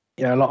shit.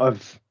 A lot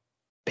of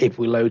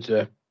people with loads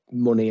of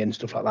money and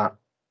stuff like that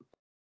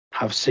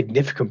have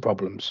significant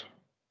problems.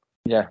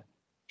 Yeah.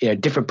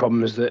 Different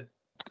problems that,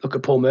 look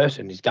at Paul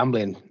Merson, his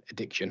gambling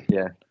addiction.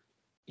 Yeah.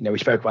 We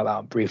spoke about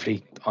that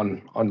briefly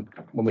on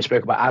when we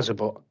spoke about Azza,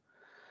 but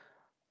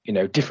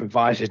different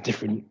vices,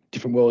 different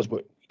worlds, but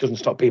it doesn't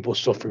stop people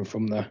suffering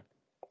from the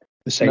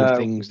same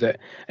things that.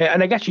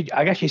 And I guess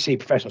you see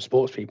professional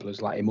sports people as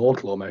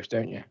immortal almost,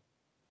 don't you?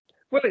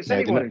 Well, it's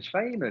anyone who's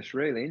famous,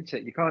 really, isn't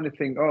it? You kind of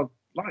think,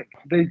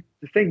 the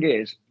thing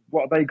is,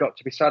 what have they got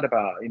to be sad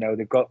about?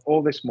 They've got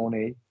all this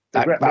money.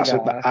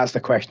 That's the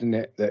question,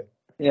 isn't it?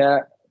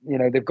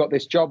 They've got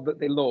this job that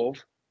they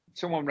love.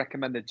 Someone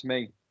recommended to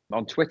me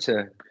on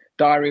Twitter,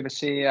 Diary of a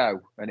CEO,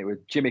 and it was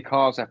Jimmy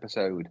Carr's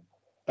episode.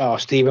 Oh,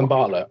 Stephen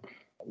Bartlett.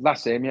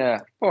 That's him,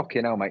 yeah.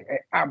 Fucking hell, mate.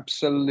 It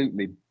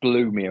absolutely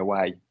blew me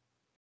away.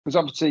 Because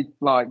obviously,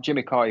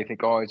 Jimmy Carr, you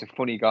think, he's a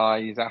funny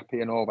guy, he's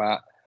happy and all that.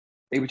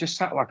 He was just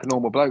sat like a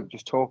normal bloke,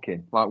 just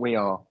talking like we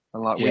are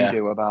and we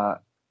do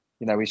about,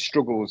 his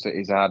struggles that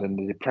he's had and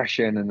the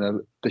depression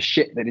and the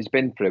shit that he's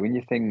been through. And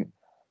you think,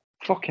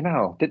 fucking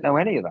hell, didn't know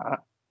any of that.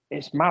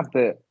 It's mad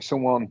that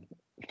someone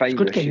famous. It's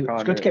good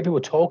to get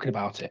people talking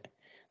about it.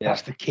 Yeah.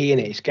 That's the key in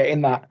it. It's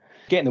getting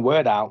the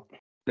word out.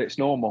 That it's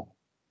normal.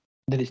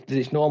 That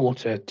it's normal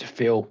to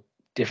feel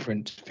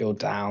different, to feel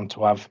down,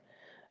 to have,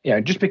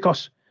 just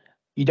because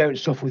you don't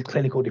suffer with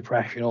clinical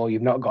depression or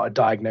you've not got a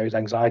diagnosed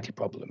anxiety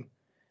problem,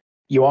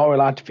 you are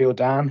allowed to feel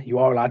down. You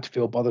are allowed to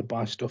feel bothered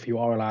by stuff. You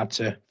are allowed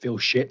to feel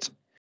shit.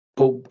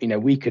 But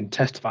we can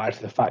testify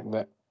to the fact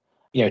that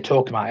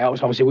talking about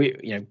it.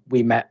 Obviously,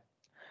 we met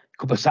a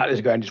couple of Saturdays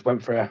ago and just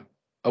went for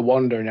a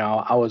wander.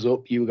 I was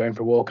up, you were going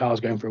for a walk, I was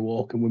going for a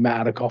walk, and we met,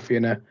 had a coffee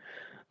and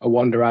a a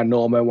wander around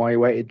Norma while you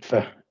waited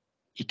for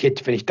your kid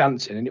to finish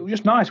dancing, and it was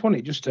just nice, wasn't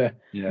it? Just to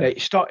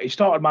it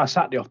started my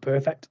Saturday off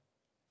perfect.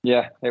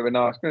 Yeah, it was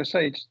nice. I was going to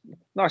say, just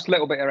nice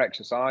little bit of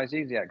exercise,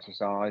 easy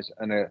exercise,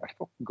 and a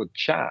fucking good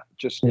chat.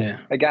 Just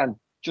again,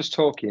 just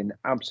talking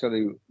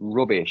absolute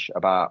rubbish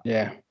about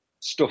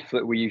stuff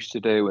that we used to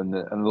do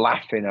and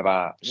laughing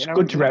about. It's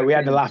good to read. We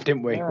had a laugh,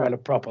 didn't we? Yeah. We had a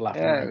proper laugh.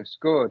 Yeah, it was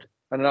good,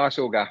 and a nice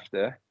hug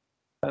after,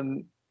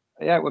 and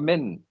it was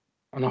mint.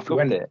 And off we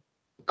went.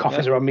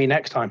 Coffees are on me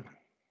next time.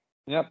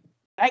 Yep.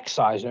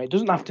 Exercise, it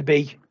doesn't have to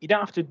be. You don't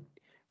have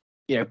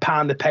to,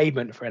 pound the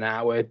pavement for an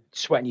hour,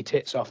 sweating your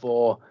tits off,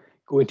 or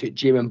go into a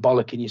gym and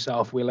bollocking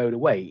yourself with a load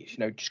of weights.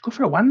 Just go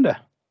for a wander.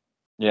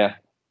 Yeah.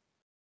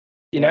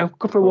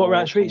 Go for a walk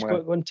around the streets.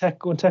 Go and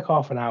take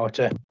half an hour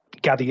to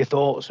gather your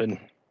thoughts and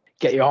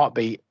get your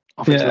heartbeat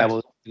off its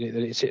level that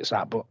it sits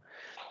at. But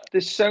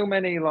there's so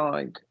many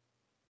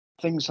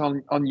things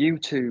on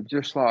YouTube,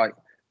 just like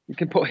you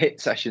can put HIIT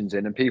sessions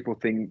in, and people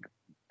think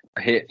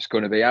HIIT's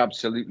going to be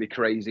absolutely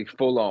crazy,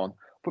 full on.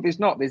 But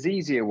there's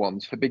easier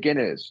ones for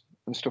beginners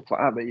and stuff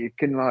like that you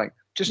can low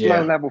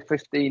level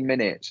 15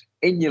 minutes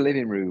in your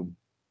living room,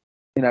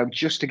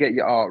 just to get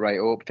your heart rate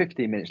up.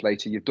 15 minutes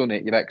later, you've done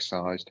it, you've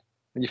exercised,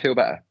 and you feel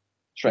better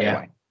straight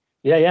away.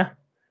 Yeah.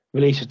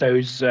 Releases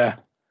those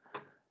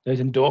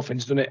endorphins,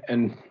 doesn't it?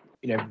 And,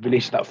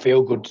 releases that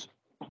feel good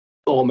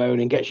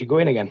hormone and gets you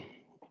going again.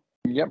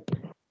 Yep.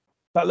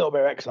 That little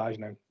bit of exercise,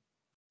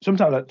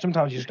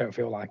 sometimes you just don't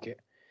feel like it.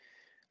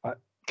 Like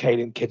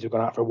Kaylee and kids have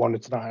gone out for a wander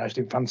tonight, and I just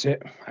didn't fancy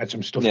it. I had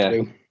some stuff to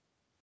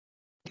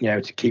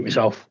do, to keep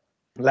myself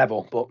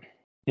level. But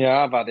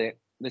I've had it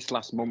this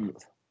last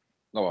month.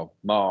 Oh, well,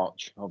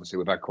 March. Obviously,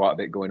 we've had quite a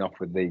bit going off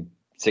with the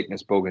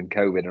sickness bug and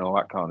COVID and all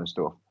that kind of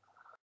stuff.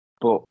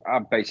 But I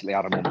basically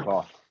had a month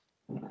off.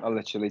 I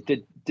literally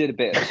did a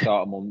bit at the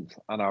start of the month,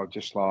 and I was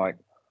just like,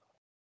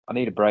 I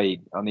need a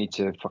break. I need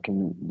to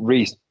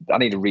I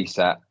need a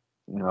reset.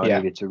 I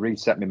needed to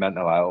reset my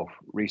mental health,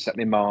 reset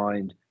my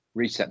mind,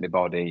 reset my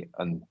body,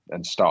 and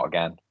start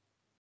again.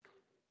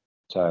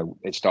 So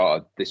it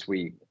started this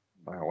week.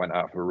 I went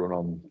out for a run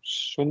on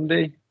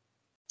Sunday.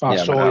 I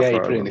saw you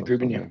put it in the group,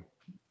 didn't you?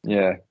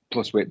 Yeah.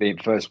 Plus, with being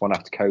the first one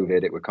after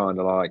COVID, it was kind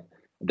of like,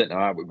 I didn't know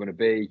how we were going to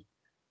be.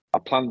 I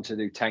planned to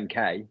do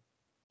 10K,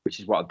 which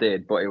is what I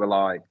did, but it was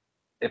like,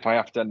 if I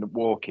have to end up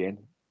walking,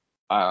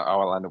 I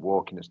will end up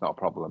walking. It's not a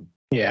problem.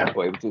 Yeah.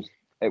 But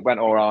it went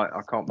all right.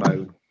 I can't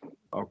moan.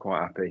 I'm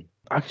quite happy.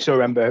 I still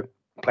remember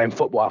playing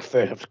football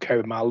first after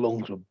COVID. My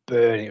lungs were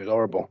burning. It was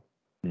horrible.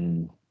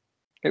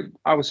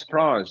 I was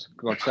surprised.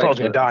 I thought I was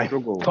going to die. I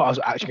thought I was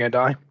actually going to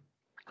die.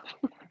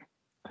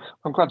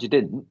 I'm glad you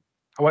didn't.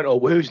 I went all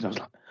woozy and I was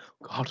like,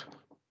 God,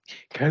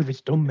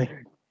 COVID's done me.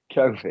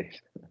 COVID.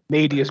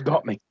 Media's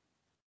got me.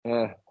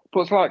 Yeah.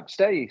 But it's like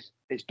Stace,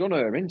 it's done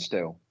her in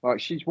still. Like,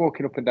 she's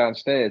walking up and down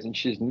stairs and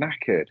she's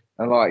knackered.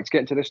 And it's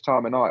getting to this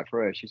time of night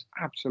for her. She's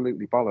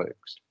absolutely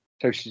bollocks.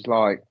 So she's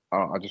like,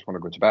 I just want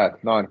to go to bed.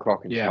 9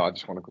 o'clock and she's like, I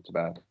just want to go to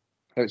bed.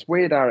 So it's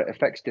weird how it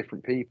affects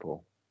different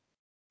people.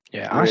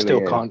 Yeah, I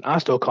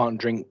still can't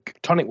drink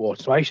tonic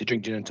water. So I used to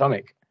drink gin and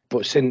tonic.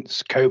 But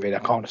since COVID, I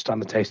can't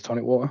stand the taste of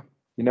tonic water.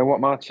 You know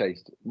what my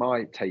taste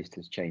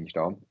has changed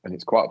on, and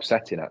it's quite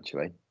upsetting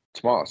actually.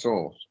 Tomato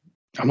sauce.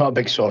 I'm not a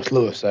big sauce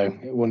lover, so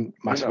it wouldn't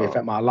massively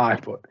affect my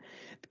life. But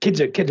kids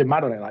are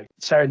mad on it. Like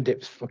Sarah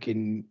dips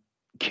fucking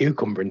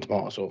cucumber in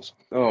tomato sauce.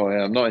 Oh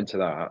yeah, I'm not into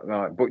that.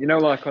 Right. But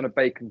on a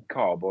bacon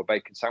cob or a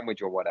bacon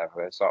sandwich or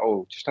whatever, it's like,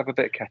 just have a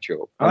bit of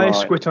ketchup. I'll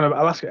squid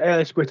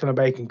on a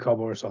bacon cob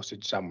or a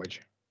sausage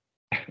sandwich.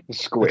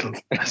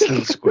 Squid. That's a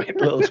little squid,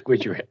 little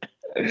squidgery.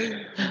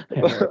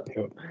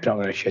 Don't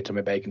want to shit on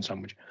my bacon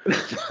sandwich.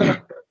 It's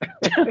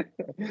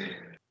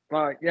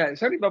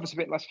only obviously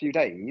been the last few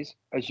days,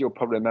 as you'll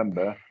probably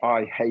remember.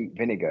 I hate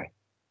vinegar,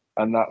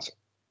 and that's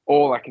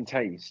all I can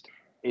taste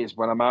is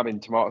when I'm having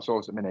tomato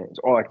sauce at the minute. It's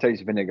all I can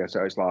taste is vinegar,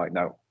 so it's like,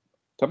 no.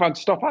 So I've had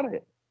to stop at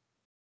it.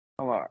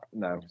 I'm like,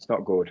 no, it's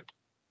not good.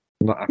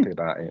 I'm not happy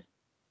about it.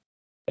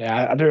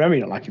 Yeah, I do remember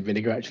you not liking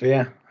vinegar, actually.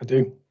 Yeah, I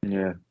do.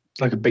 Yeah. It's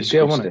like a big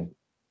deal, wasn't it?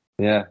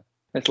 Yeah.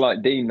 It's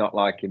like Dean not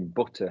liking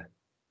butter.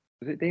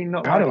 Is it Dean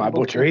not liking butter? I don't like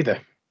butter either.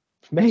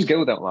 For me. You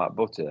still don't like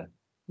butter.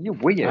 You're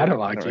weird. I don't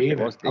like it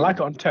either. I like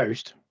it on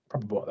toast.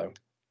 Probably what though.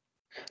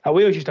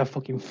 We always used to have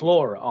fucking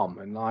Flora on,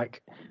 and I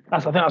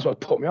think that's what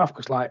put me off,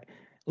 because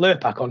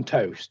Lurpak on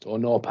toast or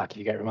Norpak if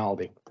you get from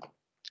Aldi,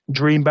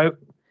 Dreamboat,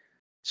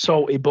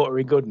 salty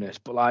buttery goodness,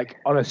 but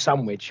on a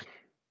sandwich,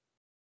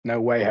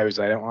 no way,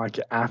 Jose. I don't like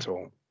it at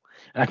all.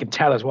 And I can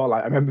tell as well.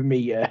 I remember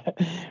my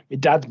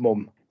dad's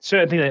mum.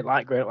 Certain things I didn't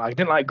like. I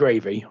didn't like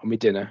gravy on my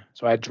dinner,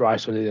 so I had dry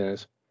Sunday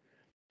dinners.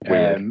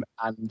 Weird.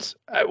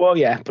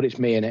 But it's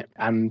me in it,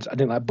 and I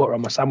didn't like butter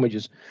on my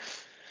sandwiches.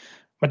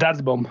 My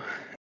dad's mum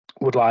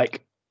would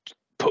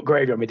put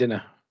gravy on my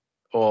dinner,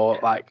 or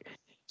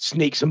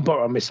sneak some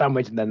butter on my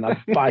sandwich, and then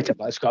I'd bite it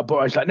it's got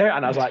butter. She's like, no,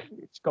 and I was like,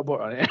 it's got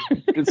butter on it.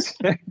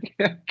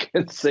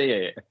 Can see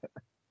it.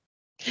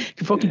 You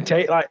can fucking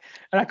taste and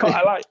I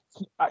can't.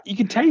 You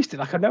can taste it.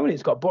 I know when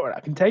it's got butter. I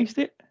can taste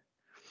it.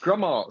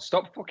 Grandma,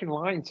 stop fucking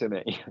lying to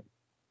me.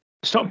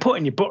 Stop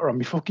putting your butter on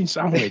my fucking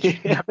sandwich. You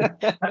can't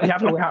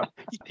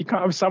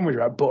have a sandwich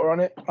without butter on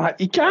it. Like,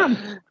 you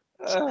can.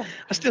 I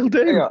still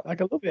do. Yeah.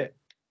 Like, I love it.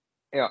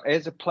 Yeah,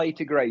 here's a plate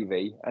of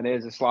gravy and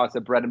here's a slice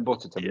of bread and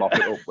butter to mop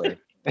it up with.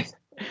 Do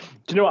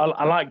you know what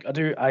I like?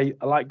 I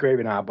like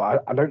gravy now,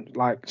 but I don't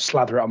like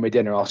slather it on my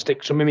dinner. I'll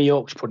stick some of my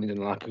Yorkshire pudding in,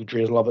 like a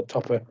drizzle of it,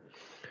 top of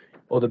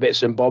other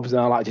bits and bobs,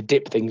 and I like to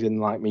dip things in,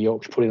 like my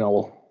Yorkshire pudding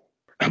oil.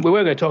 We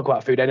were going to talk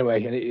about food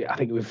anyway, and I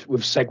think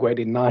we've segued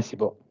in nicely,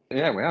 but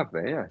yeah, we have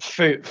there.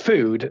 Yeah,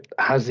 food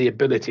has the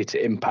ability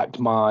to impact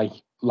my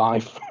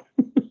life.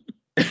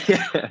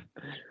 Yeah.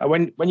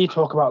 When you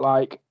talk about,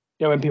 like,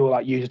 you know, when people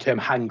like use the term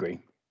hangry,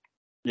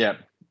 Yeah,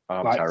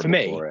 I'm like terrible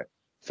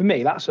for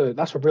me, that's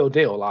a real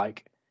deal.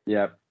 Like,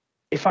 yeah,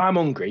 if I'm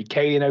hungry,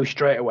 Kaylee knows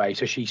straight away,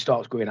 so she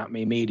starts going at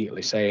me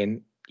immediately,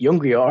 saying, "You're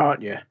hungry,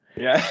 aren't you?"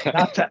 yeah.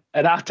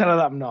 And I tell her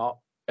that I'm not,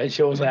 and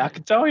she'll say, "I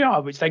can tell you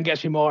are," which then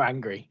gets me more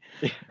angry.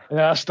 And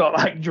then I start,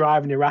 like,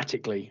 driving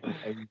erratically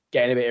and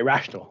getting a bit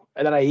irrational.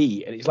 And then I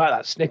eat, and it's like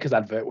that Snickers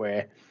advert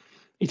where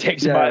he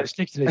takes a bite of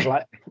Snickers and he's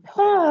like,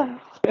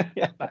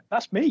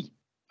 "That's me.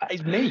 That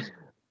is me."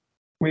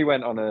 We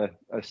went on a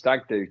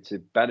stag do to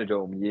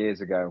Benidorm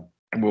years ago,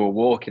 and we were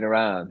walking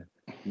around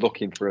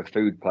looking for a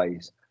food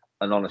place.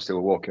 And honestly,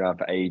 we're walking around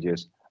for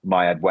ages.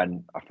 My head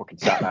went. I fucking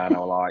sat down. I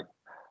was like,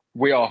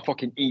 "We are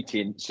fucking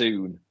eating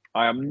soon.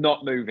 I am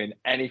not moving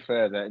any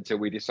further until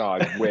we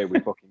decide where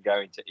we're fucking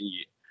going to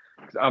eat."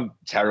 I'm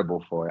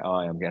terrible for it.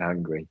 I am getting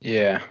hungry.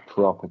 Yeah,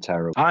 proper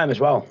terrible. I am as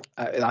well.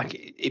 Like,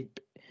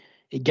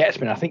 it gets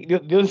me. And I think the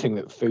other thing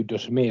that food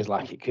does for me is,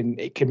 like,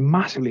 it can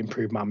massively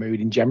improve my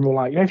mood in general.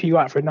 Like, you know, if you go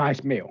out for a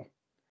nice meal,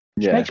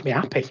 it just makes me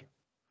happy.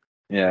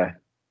 Yeah.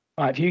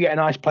 Like, if you get a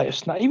nice plate of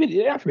snap, even it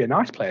doesn't have to be a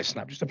nice plate of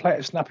snap, just a plate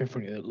of snap in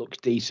front of you that looks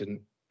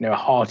decent, you know, a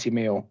hearty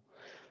meal,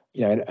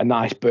 you know, a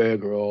nice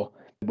burger. Or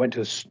went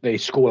to the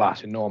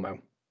schoolhouse in Normo.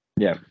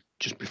 Yeah.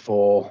 Just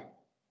before,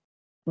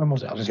 when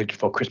was it? I was going to say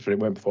before Christmas, but it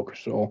went before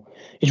Christmas. Or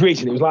it's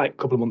recent. It was like a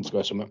couple of months ago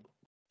or something.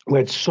 We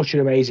had such an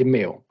amazing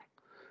meal.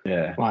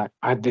 Yeah. Like,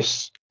 I had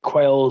this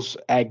quail's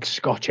egg,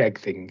 Scotch egg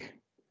thing.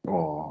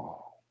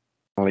 Oh,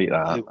 I'll eat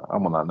that.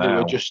 I'm on that now.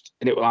 It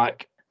was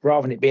like,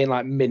 rather than it being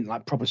like mint,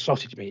 like proper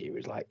sausage meat, it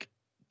was like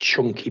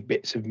chunky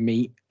bits of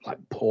meat, like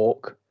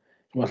pork,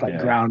 almost like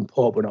ground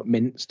pork, but not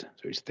minced.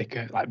 So it's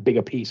thicker, like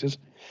bigger pieces.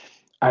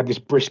 I had this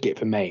brisket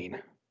for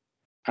Maine,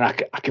 and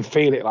I can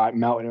feel it, like,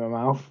 melting in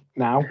my mouth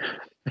now.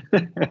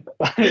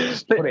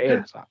 Just put it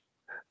in. Like,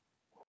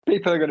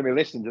 people are going to be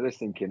listening to this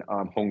thinking,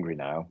 "I'm hungry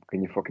now.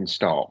 Can you fucking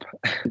stop?"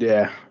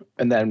 Yeah,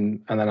 and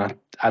then I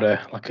had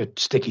a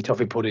sticky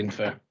toffee pudding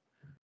for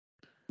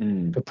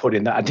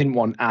pudding that I didn't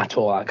want at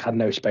all. I had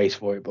no space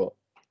for it, but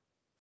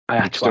I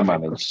had to still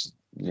manage.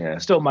 Yeah,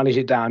 still manage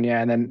it down.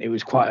 Yeah, and then it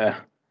was quite a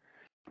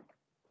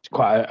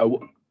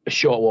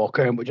short walk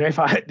home. But, you know,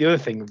 the other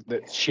thing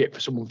that's shit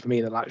for someone for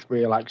me that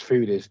really likes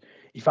food is,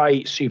 if I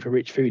eat super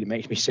rich food, it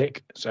makes me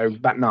sick. So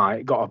that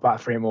night, got up about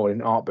 3 in the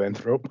morning, heartburn,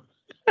 threw up.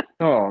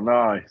 Oh,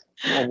 nice.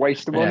 What a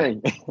waste of money.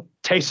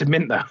 Taste of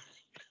mint, though.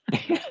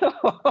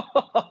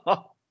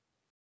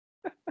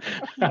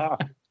 No,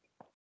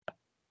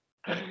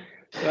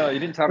 you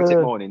didn't have it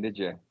in morning, did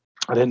you?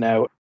 I didn't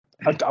know.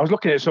 I was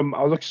looking at some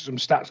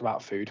stats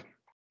about food.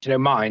 Do you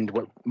know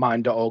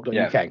mind.org.uk?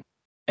 Yeah.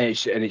 And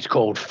it's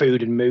called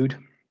Food and Mood.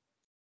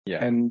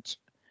 Yeah. And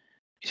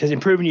it says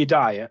improving your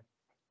diet,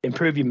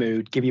 improve your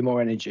mood, give you more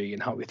energy,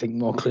 and help you think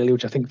more clearly,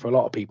 which I think for a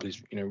lot of people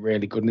is, you know,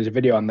 really good. And there's a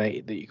video on there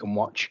that you can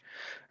watch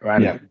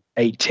around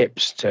 8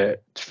 tips to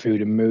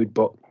food and mood.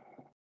 But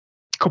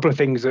a couple of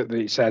things that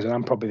it says, and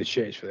I'm probably the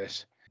shittest for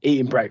this.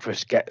 Eating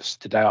breakfast gets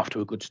the day off to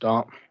a good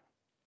start.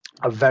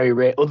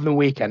 Other than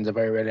weekends, I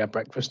very rarely have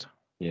breakfast.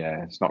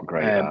 Yeah, it's not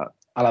great. That.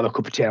 I'll have a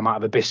cup of tea, I might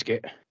have a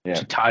biscuit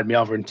to tide me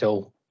over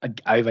until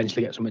I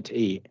eventually get something to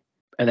eat.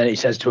 And then it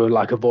says to,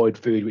 like, avoid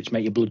food which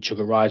make your blood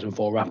sugar rise and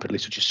fall rapidly,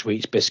 such as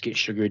sweets, biscuits,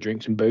 sugary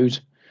drinks, and booze.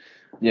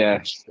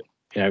 Yeah.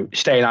 You know,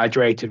 staying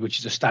hydrated, which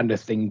is a standard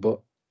thing, but,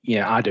 you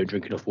know, I don't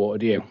drink enough water,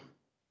 do you?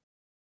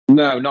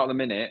 No, not at the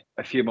minute.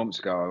 A few months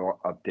ago,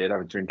 I did. I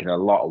was drinking a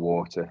lot of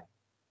water,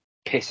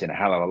 pissing a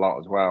hell of a lot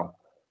as well.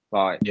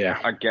 Like,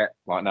 I get,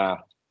 like, now,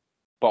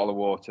 bottle of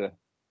water,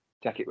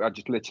 take it. I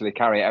just literally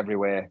carry it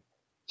everywhere.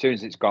 As soon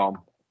as it's gone,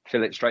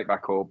 fill it straight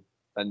back up,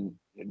 and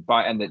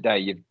by the end of the day,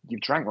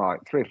 you've drank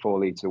like 3 or 4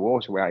 litres of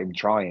water without even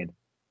trying.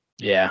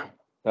 Yeah,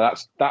 so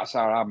that's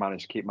how I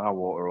managed to keep my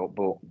water up.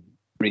 But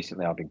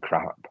recently, I've been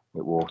crap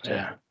with water.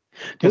 Yeah,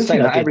 just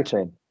saying that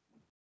everything.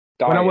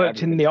 When I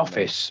worked in the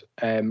office,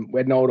 we had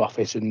an old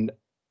office, and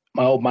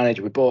my old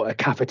manager, we bought a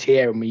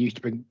cafetiere, and we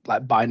used to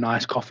buy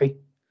nice coffee.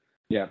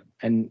 Yeah,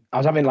 and I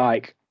was having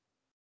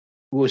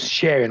we was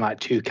sharing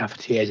 2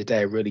 cafetiers a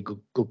day, really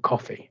good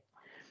coffee.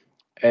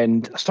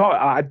 And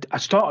I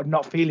started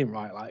not feeling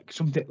right,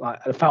 something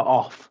I felt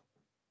off.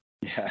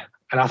 Yeah.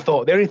 And I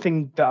thought the only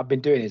thing that I've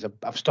been doing is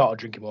I've started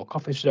drinking more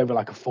coffee. This was over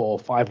a 4 or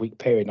 5 week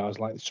period, and I was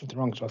like, there's something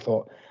wrong. So I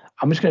thought,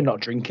 I'm just going to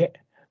not drink it.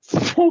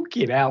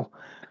 Fucking hell.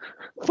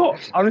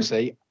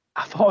 Honestly,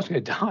 I thought I was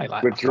going to die.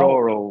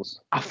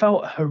 Withdrawals. I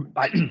felt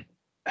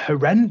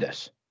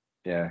horrendous.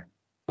 Yeah.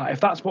 Like if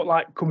that's what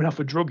like coming off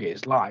a drug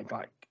is like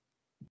I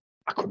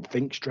couldn't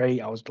think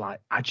straight. I was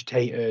like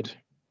agitated.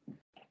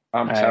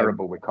 I'm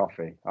terrible with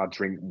coffee. I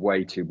drink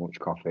way too much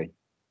coffee.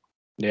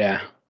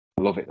 Yeah.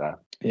 I love it though.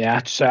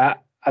 Yeah, so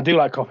I do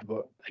like coffee,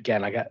 but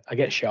again, I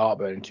get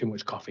heartburn, and too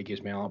much coffee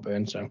gives me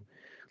heartburn. So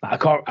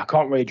like, I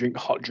can't really drink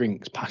hot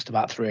drinks past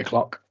about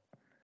 3:00.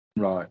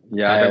 Right.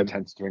 Yeah, I don't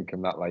tend to drink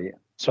them that late.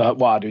 So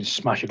what I do is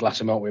smash a glass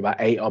of milk with about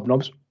 8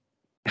 hobnobs.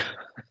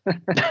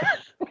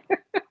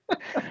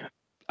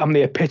 I'm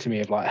the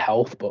epitome of like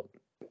health, but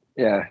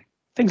yeah,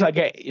 things like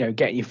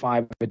getting your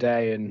 5 a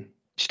day and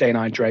staying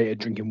hydrated,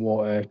 drinking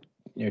water,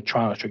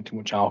 trying not to drink too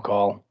much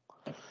alcohol.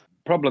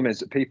 Problem is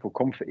that people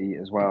comfort eat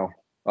as well.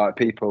 Like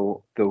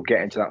they'll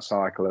get into that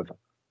cycle of,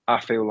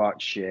 I feel like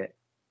shit,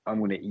 I'm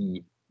going to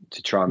eat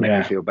to try and make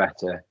me feel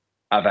better.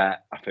 I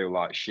bet I feel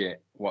like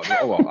shit.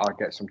 I'll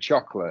get some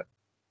chocolate.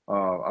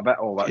 Oh, I bet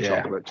all that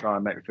chocolate try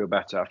and make me feel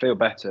better. I feel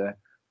better,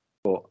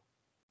 but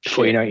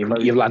before you know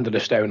it, you've landed a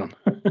stone on.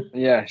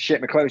 Yeah,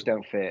 shit, my clothes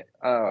don't fit.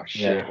 Oh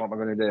shit, what am I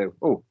going to do?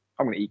 Oh,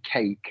 I'm going to eat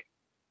cake.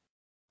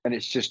 And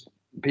it's just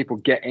people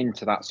get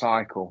into that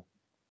cycle.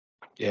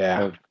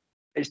 Yeah.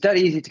 It's dead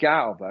easy to get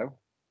out of though.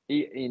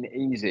 Eating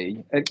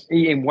easy and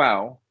eating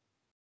well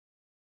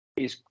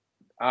is,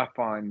 I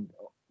find,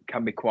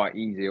 can be quite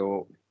easy.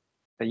 Or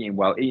eating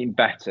well, eating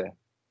better.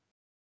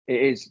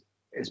 It is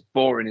as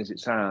boring as it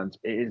sounds.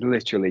 It is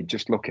literally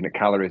just looking at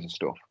calories and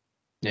stuff.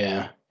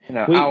 Yeah.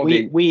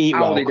 Aldi, we eat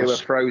well. Aldi do a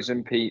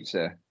frozen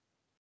pizza.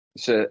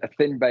 It's a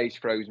thin base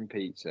frozen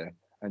pizza,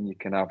 and you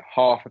can have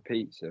half a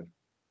pizza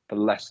for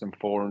less than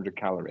 400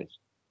 calories.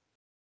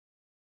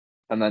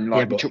 And then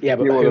like but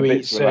who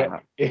eats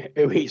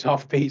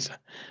half pizza?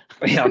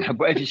 Yeah,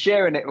 but if you're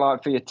sharing it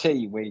like for your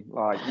tea,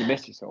 your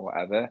missus or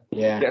whatever,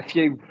 get a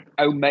few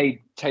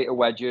homemade potato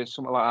wedges,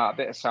 something like that, a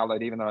bit of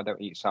salad, even though I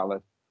don't eat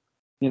salad.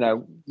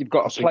 You've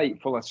got a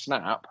plate full of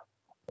snap.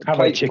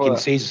 Have a chicken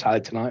Caesar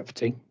salad tonight for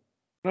tea.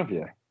 Have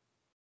you?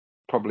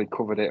 Probably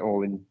covered it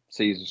all in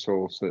Caesar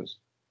sauces.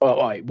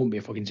 Well, it wouldn't be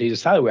a fucking Caesar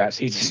salad without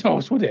Caesar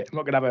sauce, would it? I'm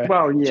not gonna have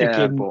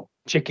a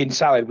chicken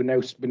salad with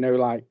no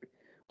like.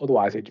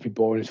 Otherwise, it'd be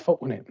boring as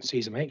fuck, wouldn't it?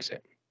 Caesar makes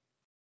it.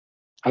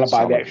 And I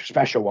buy the extra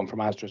special one from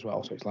Asda as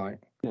well, so it's like,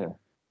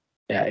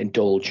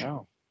 indulge.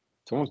 Oh,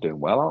 someone's doing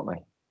well, aren't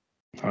they?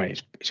 Oh,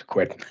 it's a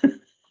quid.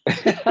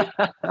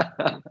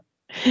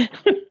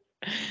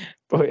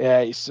 But yeah,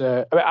 it's.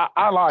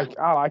 I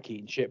like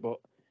eating shit, but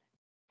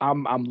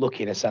I'm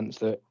lucky in a sense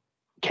that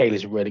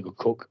Kaylee's a really good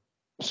cook.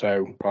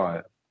 So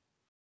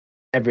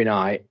every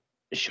night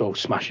she'll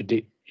smash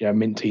a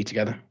mint tea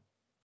together.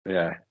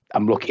 Yeah,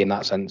 I'm lucky in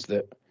that sense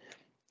that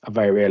I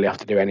very rarely have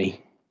to do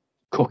any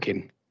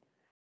cooking.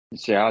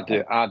 See, I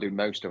do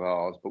most of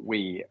ours, but we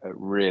eat at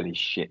really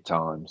shit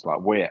times.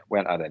 Like we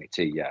haven't had any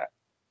tea yet.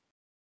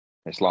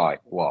 It's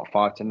like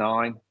 5 to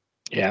 9.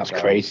 Yeah, that's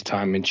crazy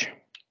timing.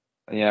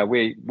 Yeah,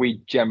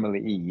 we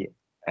generally eat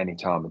any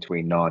time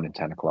between 9 and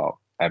 10 o'clock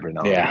every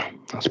night. Yeah,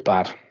 that's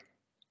bad.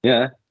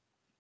 Yeah.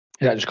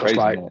 Is that just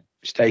because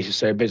Stacey's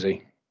so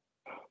busy?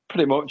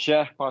 Pretty much,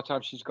 yeah. By the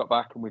time she's got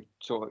back and we've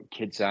sorted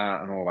kids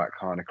out and all that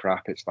kind of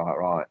crap, it's like,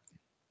 right,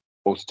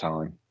 bus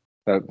time.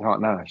 So right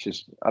now,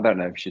 I don't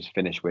know if she's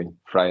finished with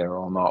Freya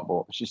or not,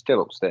 but she's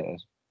still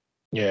upstairs.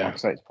 Yeah. Like I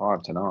say, it's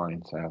 5 to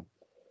 9, so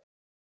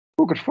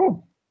all good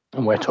fun.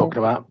 And we're talking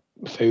about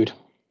food.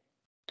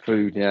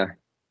 Food, yeah.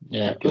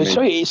 Yeah.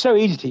 It's so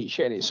easy to eat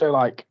shit, and it's so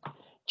like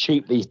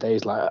cheap these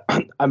days. Like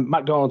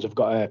McDonald's have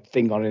got a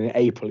thing on in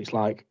April. It's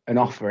like an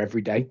offer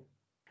every day.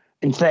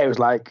 And today it was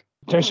like,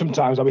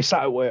 sometimes I'll be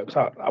sat at work.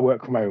 So I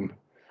work from home.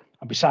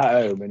 I'll be sat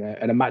at home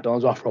and a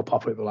McDonald's offer will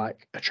pop up with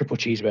like a triple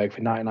cheeseburger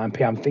for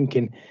 99p. I'm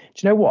thinking, do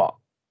you know what?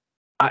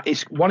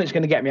 It's going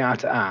to get me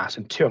out of ass,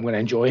 and 2, I'm going to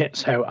enjoy it.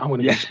 So I'm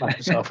going to smash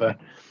myself a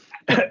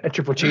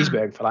triple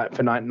cheeseburger for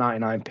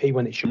 99p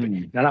when it should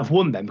be. And I've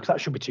won them because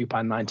that should be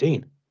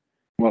 £2.19.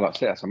 Well,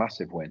 that's it. That's a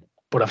massive win.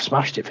 But I've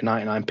smashed it for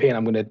 99p, and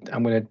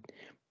I'm gonna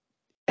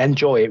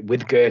enjoy it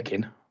with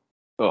gherkin.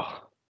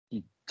 Oh,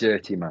 you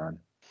dirty man!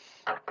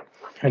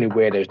 Only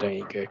weirdos don't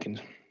eat gherkins.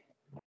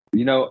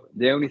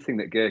 The only thing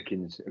that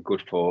gherkins are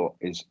good for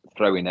is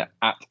throwing it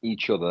at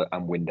each other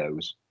and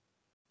windows,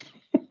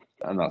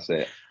 and that's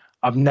it.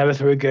 I've never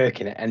threw a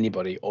gherkin at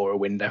anybody or a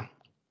window.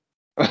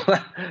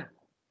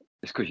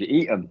 It's because you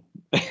eat them.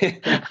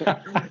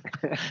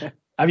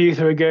 Have you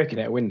threw a gherkin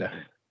at a window?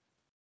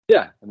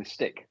 Yeah, and a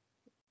stick.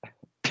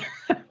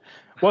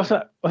 What's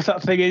that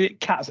thing? Is it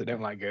cats that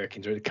don't like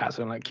gherkins, or is it cats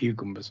that don't like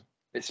cucumbers?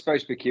 It's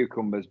supposed to be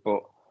cucumbers,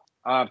 but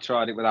I've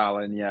tried it with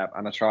Alan,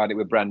 and I tried it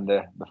with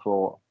Brenda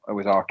before. It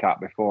was our cat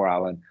before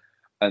Alan,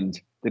 and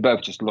they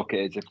both just look at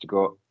it as if to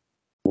go,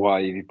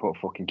 "Why have you put a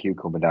fucking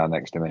cucumber down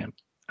next to me?"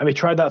 Have you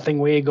tried that thing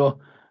where you go,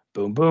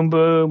 boom, boom,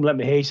 boom, let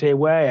me hear you say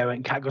where,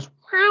 and cat goes,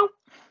 meow?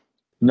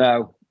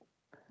 No,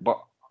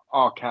 but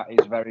our cat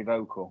is very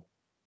vocal.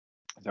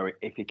 So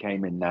if he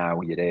came in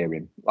now, you'd hear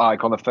him.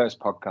 Like on the first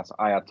podcast,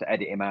 I had to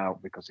edit him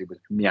out because he was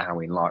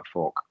meowing like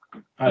fuck.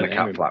 And the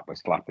cat flap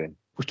was flapping.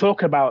 Was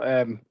talking about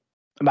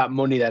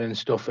money then and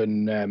stuff,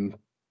 and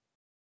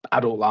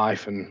adult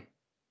life, and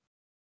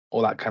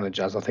all that kind of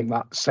jazz. I think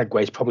that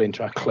segues probably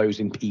into our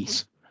closing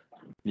piece.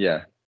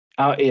 Yeah.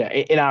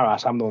 In our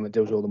house, I'm the one that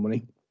deals with all the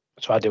money.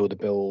 So I deal with the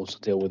bills,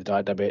 deal with the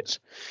direct debits,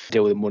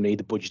 deal with the money,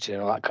 the budgeting,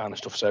 and all that kind of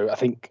stuff. So I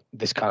think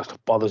this kind of stuff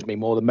bothers me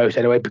more than most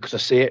anyway, because I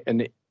see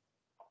it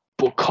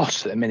but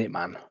costs at the minute,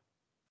 man.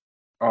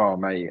 Oh,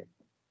 mate.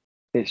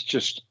 It's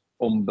just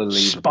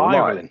unbelievable.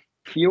 Spiraling. Like,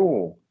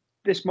 fuel.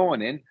 This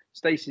morning,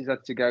 Stacey's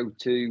had to go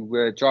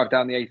to drive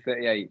down the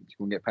A38 to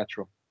go and get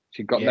petrol.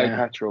 She's got no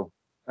petrol.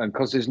 And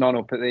because there's none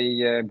up at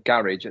the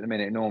garage at the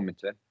minute in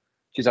Normanton,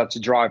 she's had to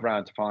drive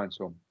around to find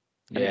some.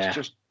 And it's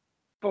just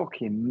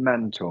fucking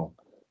mental.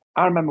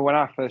 I remember when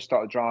I first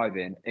started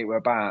driving, it was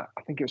about,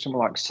 I think it was something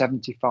like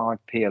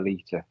 75p a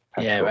litre.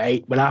 Petrol. Yeah,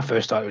 when I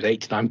first started, it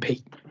was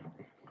 89p.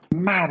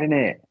 Mad,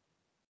 innit?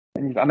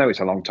 And I know it's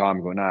a long time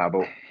ago now,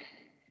 but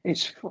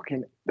it's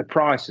fucking, the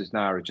prices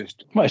now are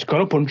just... Well, it's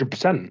gone up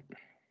 100%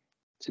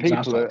 since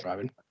I started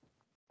driving.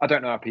 I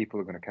don't know how people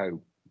are going to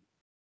cope.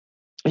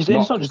 It's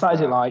not just that,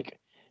 is it? Like,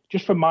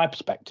 just from my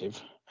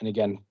perspective, and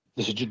again,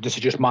 this is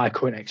just my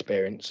current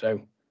experience. So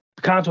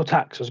the council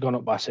tax has gone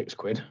up by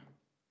 £6,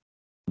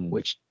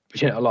 which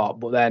isn't a lot.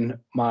 But then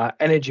my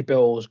energy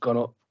bill's gone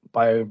up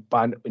by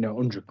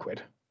 £100.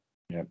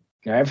 Yeah.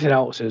 Everything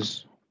else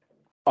is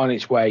on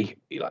its way.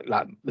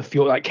 Like the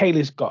fuel. Like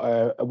Kaylee's got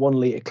a 1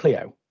 litre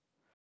Clio,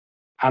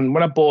 and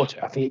when I bought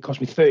it, I think it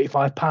cost me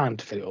 £35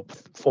 to fill it up.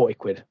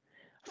 £40. I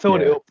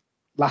filled it up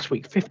last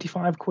week,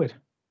 £55.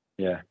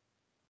 Yeah.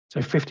 So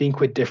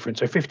 £15 difference.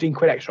 So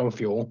 £15 extra on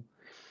fuel.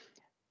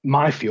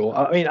 My fuel.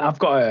 I mean, I've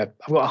got a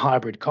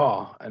hybrid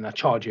car, and I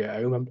charge it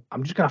at home.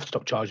 I'm just gonna have to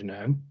stop charging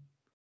at home.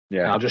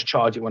 Yeah. And I'll just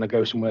charge it when I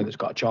go somewhere that's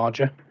got a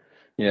charger.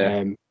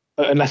 Yeah.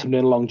 Unless I'm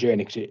doing a long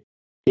journey, because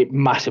it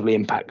massively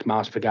impacts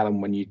miles per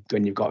gallon when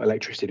you've got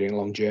electricity doing a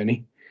long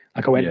journey.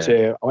 Like I went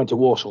to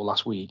Warsaw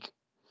last week.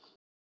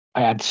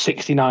 I had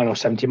 69 or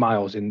 70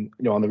 miles on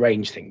the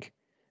range thing.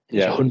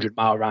 It's a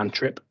 100-mile round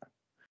trip.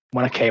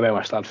 When I came home,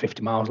 I still had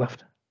 50 miles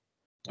left.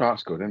 Oh,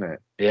 that's good, isn't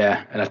it?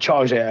 Yeah, and I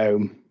charged it at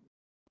home,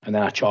 and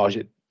then I charged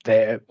it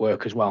there at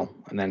work as well,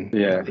 and then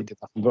it did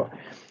that. But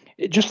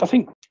it just, I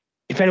think,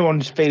 if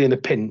anyone's feeling the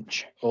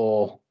pinch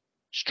or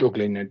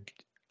struggling,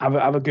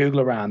 have a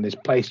Google around. There's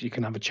places you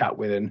can have a chat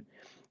with, and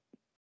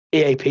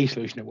EAP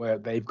Solution at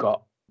work, they've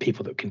got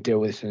people that can deal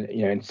with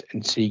this,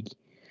 and see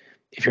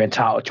if you're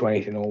entitled to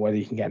anything or whether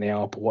you can get any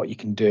help or what you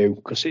can do,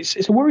 because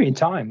it's a worrying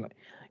time.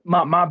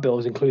 Like my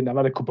bills, including, I've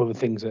had a couple of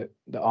things that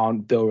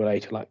aren't bill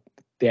related, like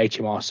the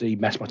HMRC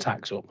messed my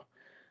tax up,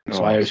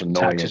 so I owe some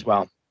tax as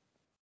well.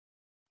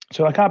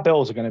 So like our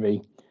bills are going to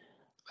be,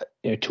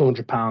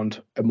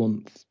 £200 a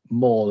month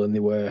more than they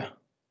were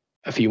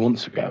a few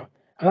months ago,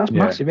 and that's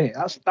massive, isn't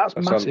it? That's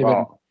massive,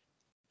 and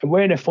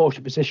we're in a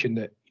fortunate position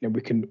that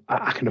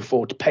I can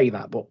afford to pay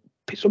that, but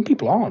some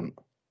people aren't.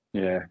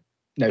 Yeah.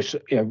 So,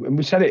 and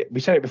we said it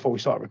before we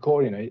started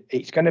recording.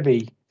 It's going to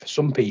be, for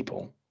some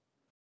people,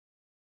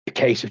 a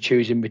case of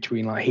choosing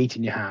between like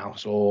heating your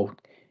house or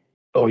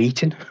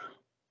eating.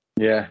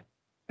 Yeah.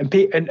 And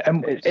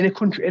in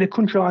a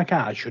country like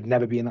ours, should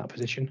never be in that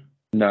position.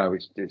 No,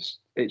 it's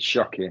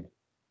shocking.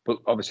 But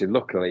obviously,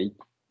 luckily,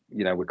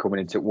 we're coming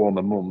into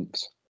warmer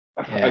months.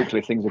 Yeah.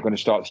 Hopefully, things are going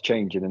to start to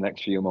change in the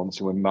next few months.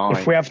 And we might.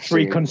 If we have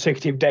 3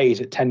 consecutive days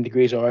at 10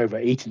 degrees or over,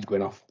 eating's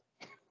going off.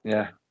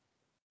 Yeah.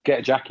 Get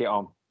a jacket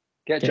on.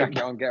 Get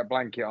a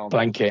blanket on.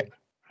 Blanket.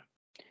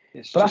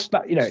 It's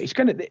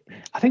going to.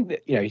 I think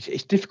that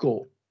it's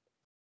difficult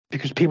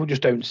because people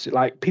just don't see,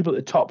 like people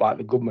at the top, like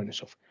the government and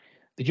stuff.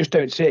 They just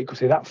don't see it because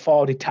they're that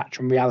far detached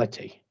from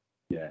reality.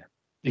 Yeah.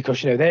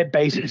 Because their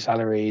basic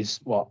salary is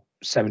what,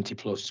 70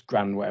 plus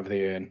grand, whatever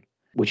they earn,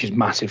 which is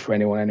massive for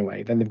anyone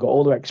anyway. Then they've got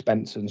all their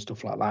expenses and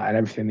stuff like that, and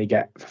everything they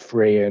get for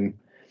free and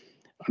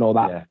all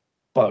that. Yeah.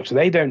 But so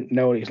they don't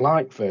know what it's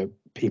like for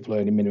people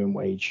earning minimum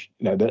wage.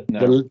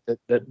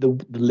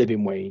 The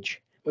living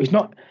wage. Well, it's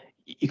not.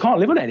 You can't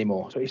live on it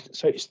anymore. So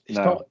it's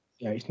not.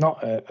 It's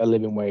not a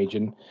living wage.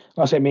 And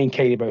like I say, me and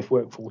Katie both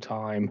work full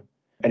time,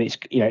 and it's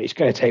going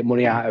to take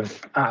money out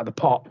of the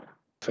pot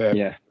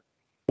for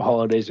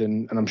holidays,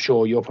 and I'm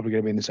sure you're probably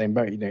going to be in the same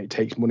boat. It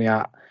takes money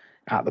out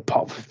the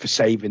pot for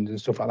savings and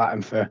stuff like that,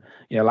 and for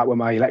like when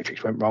my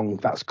electrics went wrong,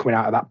 that's coming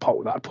out of that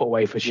pot that I put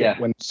away for shit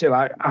when still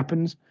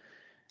happens.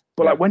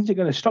 But like, when's it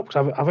going to stop?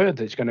 Because I've heard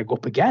that it's going to go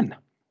up again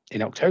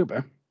in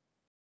October.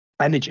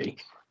 Energy,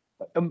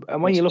 and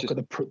when you look at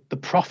the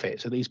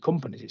profits of these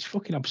companies, it's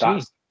fucking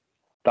obscene.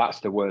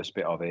 That's the worst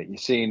bit of it. You're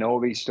seeing all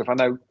these stuff. I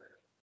know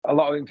a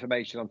lot of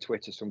information on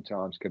Twitter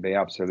sometimes can be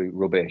absolute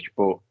rubbish,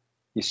 but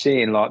you're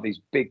seeing like these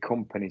big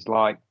companies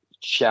like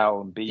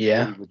Shell and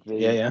BP with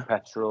the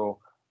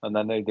petrol, and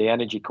then the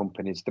energy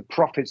companies, the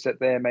profits that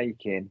they're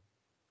making.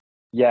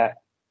 Yeah,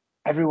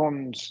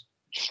 everyone's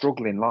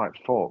struggling like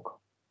fuck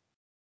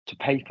to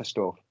pay for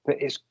stuff, but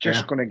it's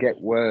just going to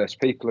get worse.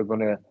 People are going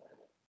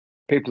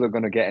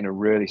to get in a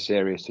really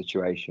serious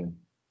situation.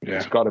 Yeah.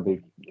 It's got to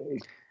be.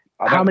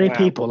 How many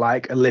people are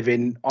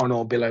living on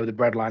or below the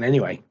breadline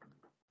anyway?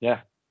 Yeah.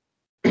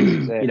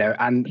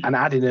 And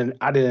adding an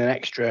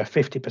extra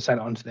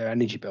 50% onto their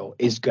energy bill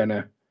is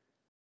gonna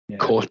Of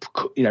course,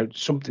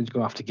 something's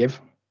going to have to give.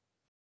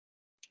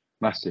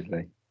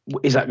 Massively.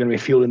 Is that going to be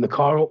fueling the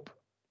car up?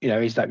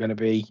 Is that going to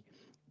be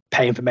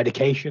paying for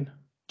medication? Do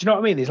you know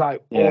what I mean? There's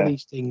like all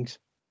these things.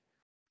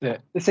 The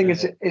thing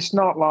is, it's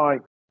not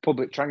like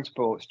public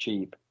transport's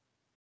cheap.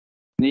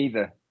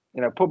 Neither.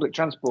 Public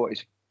transport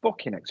is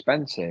fucking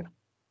expensive.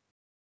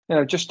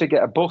 Just to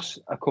get a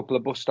couple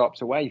of bus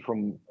stops away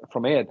from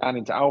here down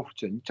into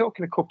Alfreton, you're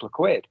talking a couple of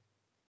quid.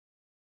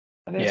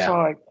 And it's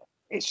like,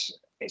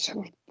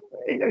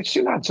 it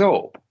soon adds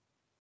up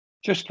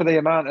just for the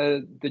amount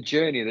of the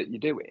journey that you're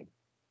doing.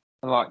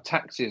 And like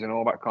taxis and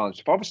all that kind of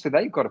stuff. Obviously,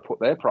 they've got to put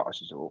their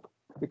prices up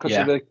because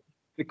of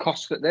the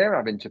costs that they're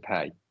having to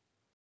pay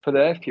for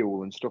their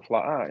fuel and stuff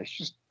like that. It's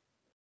just,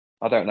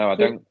 I don't know. I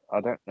don't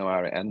know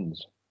how it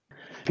ends.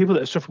 People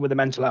that are suffering with the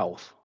mental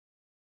health,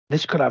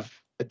 this could have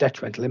a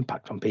detrimental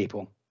impact on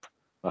people.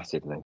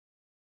 Massively.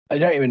 I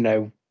don't even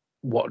know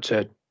what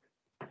to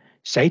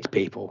say to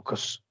people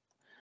because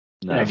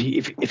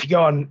if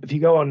you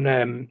go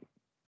on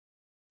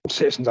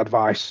citizens'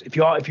 advice, if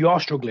you are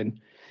struggling,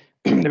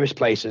 there is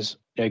places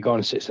go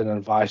on citizen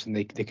advice and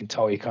they can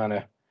tell you kind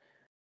of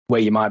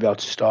where you might be able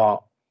to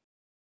start.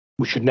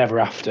 We should never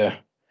have to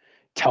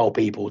tell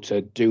people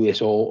to do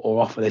this or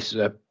offer this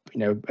as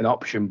an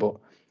option, but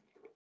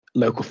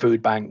local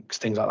food banks,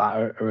 things like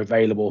that are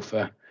available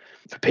for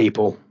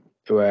people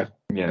who are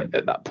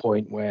at that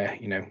point where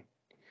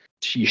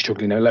you're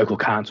struggling. Local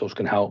councils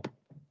can help.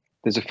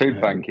 There's a food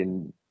bank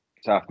in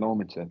South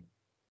Normanton.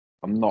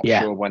 I'm not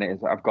sure when it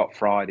is. I've got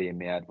Friday in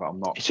my head, but I'm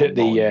not. It's at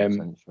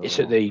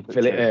the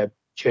village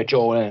church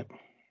hall, isn't it?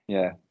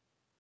 Yeah.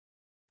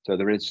 So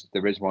there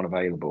is one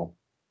available,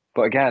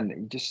 but again,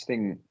 you just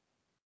think,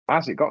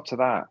 has it got to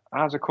that?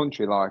 Has a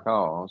country like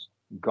ours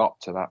got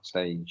to that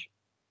stage?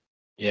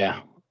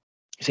 Yeah,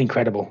 it's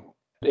incredible.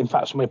 In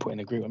fact, somebody put in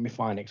the group, let me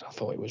find it, 'cause I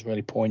thought it was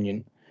really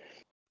poignant.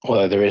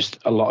 Although there is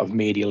a lot of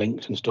media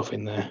links and stuff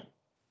in there.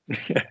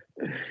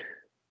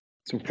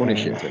 Some funny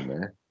shit in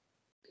there.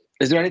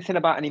 Is there anything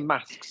about any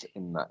masks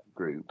in that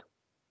group?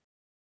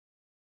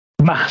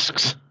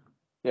 Masks?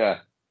 Yeah.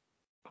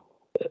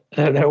 I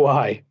don't know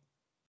why.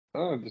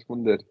 Oh, I just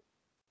wondered.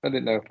 I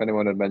didn't know if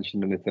anyone had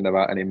mentioned anything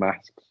about any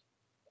masks.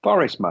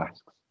 Forest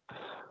masks.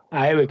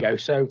 Here we go.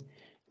 So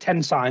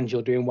 10 signs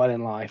you're doing well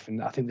in life,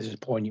 and I think this is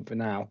poignant for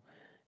now.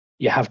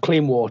 You have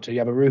clean water, you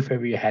have a roof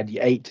over your head, you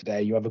ate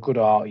today, you have a good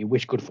heart, you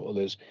wish good for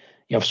others,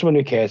 you have someone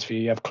who cares for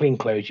you, you have clean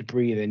clothes, you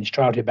breathe in, you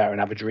strive to be better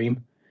and have a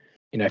dream.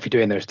 If you're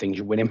doing those things,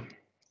 you're winning.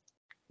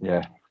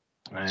 Yeah.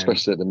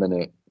 Especially at the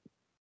minute.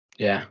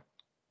 Yeah.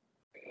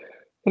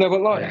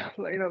 But like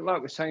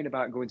we're saying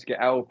about going to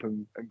get help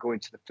and going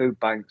to the food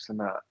banks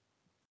and that,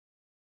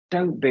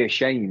 don't be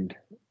ashamed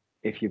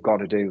if you've got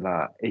to do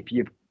that. If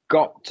you've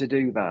got to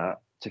do that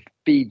to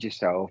feed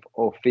yourself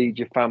or feed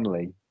your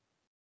family,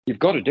 you've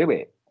got to do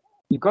it.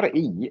 You've got to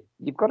eat.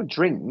 You've got to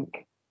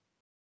drink.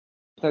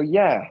 So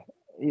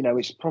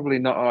it's probably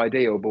not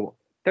ideal, but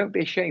don't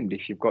be ashamed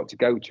if you've got to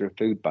go to a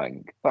food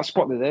bank. That's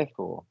what they're there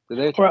for. They're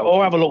there to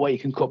or have a look what you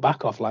can cut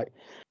back off. Like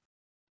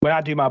when I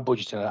do my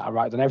budgeting, I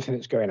write down everything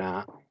that's going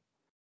out,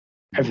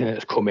 everything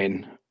that's come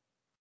in,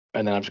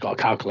 and then I've just got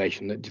a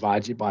calculation that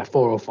divides it by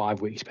 4 or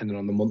 5 weeks, depending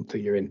on the month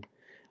that you're in.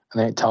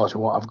 And then it tells me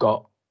what I've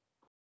got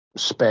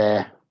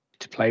spare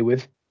to play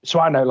with. So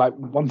I know, like,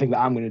 one thing that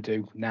I'm going to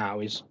do now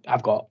is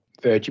I've got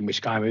Virgin with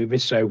Sky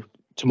Movies. So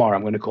tomorrow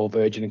I'm going to call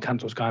Virgin and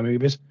cancel Sky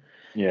Movies.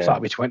 Yeah. So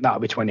that'll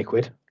be 20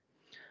 quid.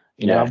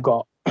 I've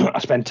got, I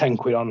spend 10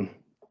 quid on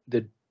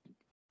the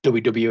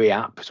WWE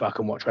app so I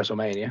can watch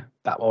WrestleMania.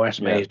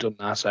 WrestleMania is done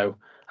now, so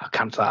I'll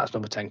cancel that. That's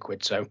another 10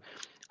 quid. So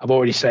I'm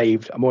already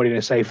going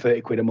to save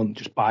 30 quid a month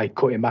just by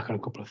cutting back on a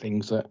couple of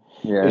things that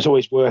it's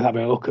always worth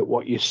having a look at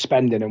what you're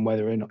spending and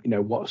whether or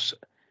not, what's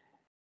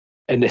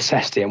a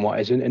necessity and what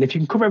isn't. And if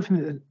you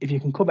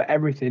can cover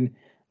everything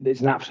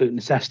that's an absolute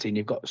necessity and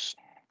you've got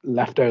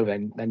left over,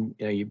 then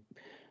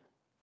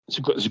it's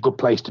a good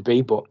place to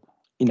be. But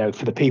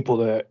for the people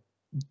that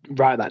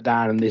write that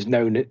down and there's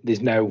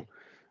no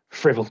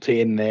frivolity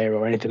in there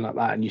or anything like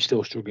that, and you're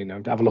still struggling,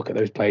 have a look at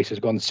those places.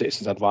 Go on the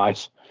citizens'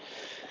 advice,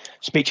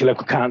 speak to your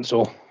local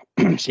council,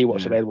 see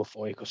what's available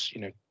for you, because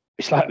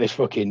it's like this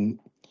fucking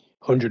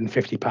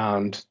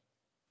 £150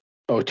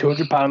 or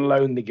 £200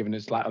 loan they're giving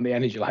us, like on the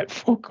energy, like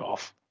fuck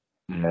off.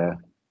 Yeah,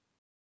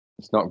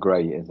 it's not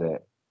great, is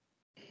it?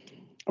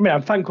 I mean,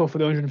 I'm thankful for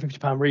the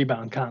 £150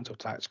 rebound council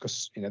tax,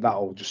 because that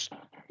all just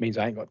means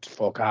I ain't got to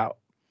fork out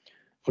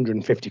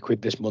 150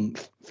 quid this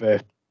month for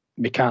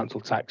my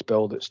council tax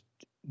bill that's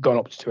gone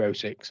up to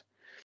 206.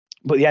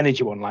 But the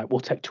energy one, like, we'll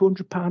take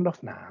 £200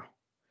 off now,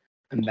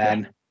 and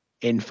then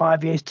in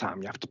 5 years'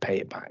 time you have to pay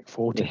it back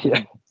 40.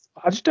 Yeah.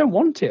 I just don't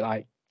want it.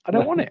 Like, I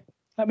don't want it.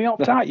 Let me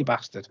opt out, you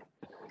bastard.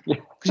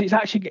 Because it's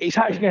actually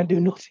going to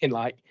do nothing.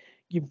 Like,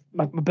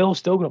 my bill's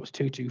still going up to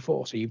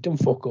 224, so you've done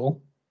fuck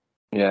all.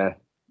 Yeah.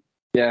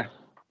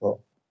 But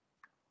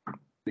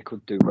they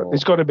could do more.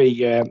 There's got to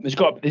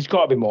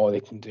be more they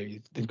can do.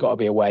 There's got to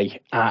be a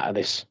way out of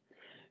this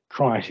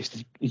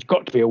crisis. There's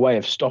got to be a way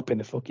of stopping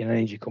the fucking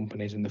energy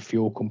companies and the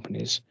fuel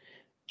companies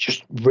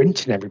just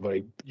rinsing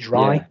everybody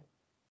dry.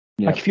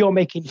 Yeah. Like if you're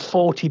making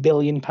 £40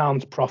 billion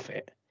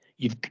profit,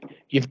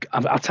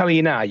 I'll tell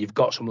you now, you've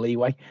got some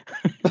leeway.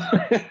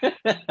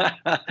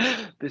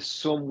 There's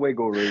some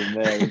wiggle room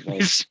there, isn't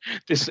there?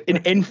 There's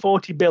in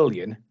 40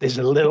 billion, there's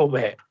a little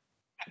bit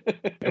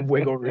of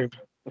wiggle room.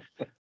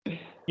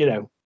 You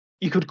know,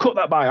 you could cut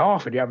that by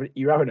half and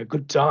you're having a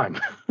good time.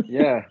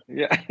 Yeah.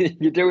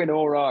 You're doing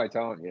all right,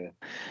 aren't you?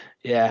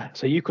 Yeah.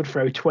 So you could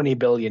throw 20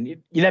 billion. You're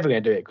never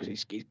going to do it because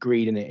it's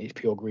greed in it. It's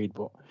pure greed.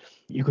 But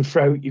you could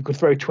throw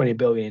 20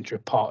 billion into a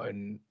pot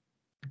and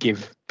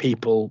give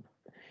people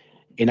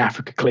in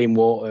Africa clean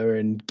water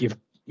and give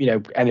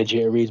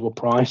energy at a reasonable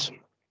price.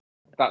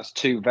 That's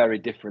two very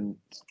different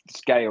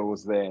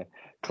scales there.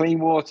 Clean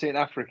water in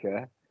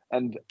Africa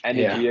and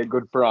energy at a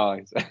good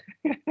price.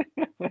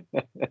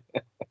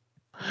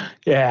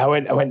 Yeah, I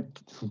went.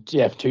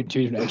 Yeah, two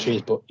different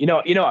extremes, but you know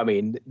what I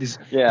mean. There's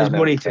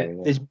money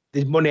there's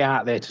money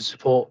out there to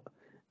support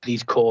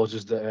these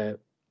causes that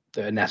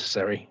are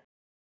necessary.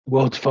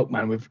 World's fuck,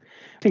 man. I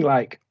think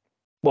like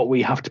what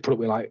we have to put up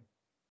with, like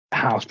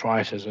house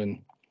prices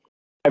and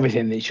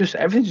everything.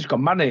 Everything's just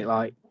gone mad in it.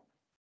 Like,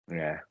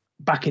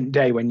 back in the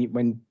day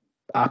when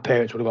our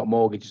parents would have got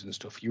mortgages and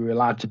stuff, you were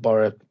allowed to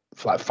borrow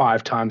for like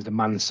 5 times the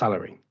man's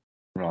salary.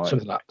 Right.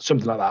 Something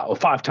like that, or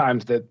 5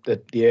 times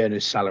the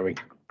earner's salary.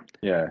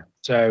 Yeah.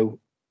 So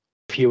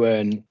if you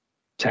earn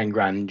 10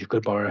 grand, you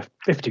could borrow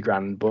 50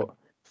 grand, but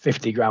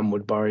 50 grand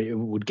would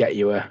get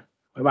you it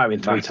might have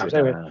been 3 times.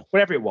 Anyway,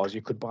 whatever it was,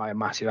 you could buy a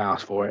massive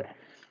house for it.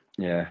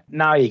 Yeah.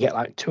 Now you get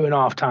like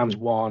 2.5 times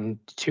one,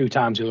 2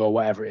 times the other, or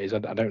whatever it is. I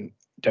don't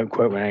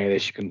quote me on any of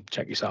this. You can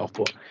check yourself.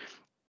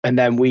 And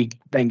then we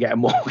get a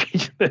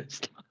mortgage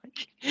that's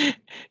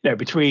like,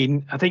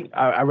 between, I think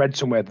I read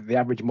somewhere that the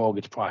average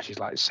mortgage price is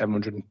like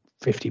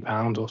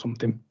 £750 or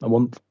something a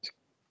month. It's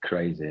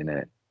crazy, isn't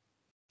it?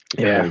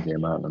 Crazy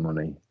amount of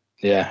money.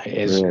 Yeah, it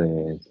is. It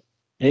really is.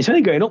 And it's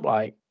only going up.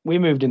 Like, we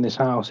moved in this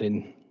house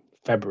in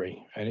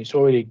February, and it's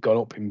already gone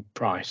up in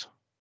price.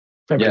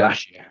 February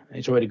last year,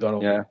 it's already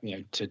gone up.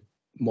 To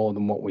more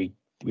than what we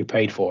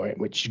paid for it,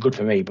 which is good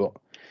for me. But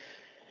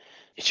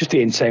it's just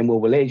the insane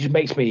world we're in. It just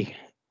makes me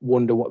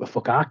wonder what the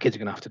fuck our kids are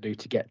gonna have to do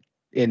to get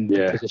in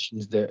the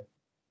positions that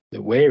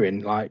we're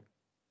in, like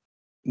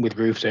with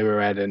roofs over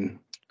our head and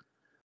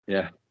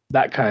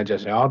that kind of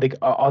just. Are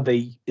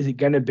they? Is it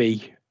going to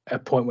be a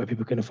point where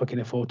people can fucking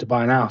afford to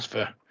buy an house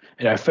for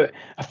for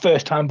a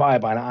first time buyer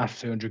buying a house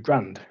for 200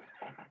 grand?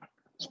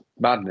 It's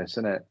madness,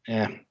 isn't it?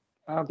 Yeah.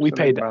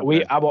 Absolute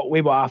we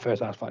bought our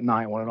first house for like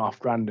 91.5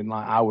 grand, and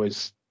like I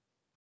was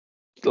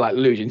like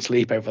losing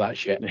sleep over that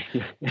shit.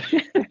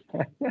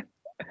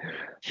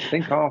 I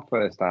think our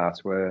first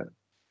house were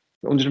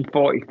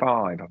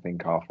 145. I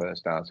think our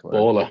first house were.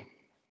 Baller.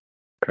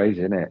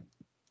 Crazy, isn't it?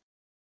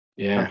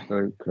 Yeah.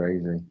 Absolute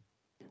crazy.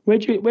 Where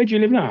do you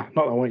live now?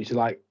 Not that I want you to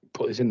like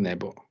put this in there,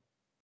 but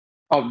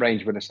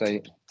Rangewood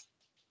Estate.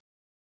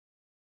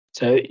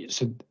 So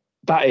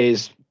that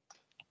is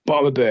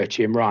bottom of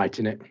Bircham, right,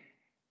 isn't it?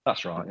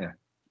 That's right.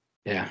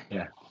 Yeah.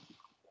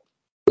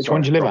 Which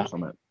one do you live at?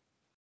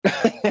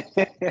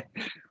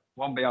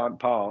 One behind the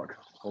park,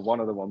 or one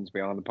of the ones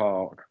behind the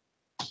park.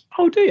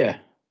 Oh, do you?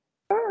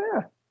 Oh,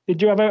 yeah.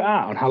 Did you have it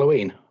out on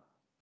Halloween?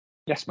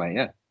 Yes, mate.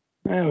 Yeah.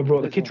 Yeah, we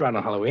brought the kids around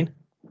on Halloween.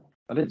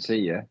 I didn't see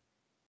you.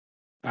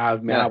 I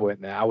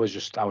went there. I was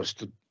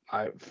stood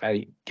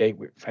like gate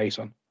with face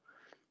on.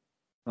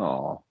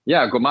 Oh,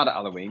 yeah. I got mad at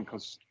Halloween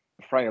because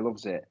Freya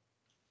loves it.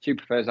 She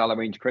prefers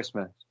Halloween to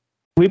Christmas.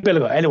 We barely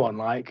got anyone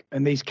like,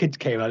 and these kids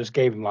came. And I just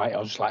gave them like, I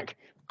was just like.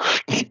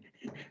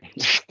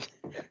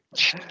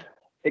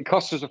 It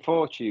costs us a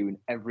fortune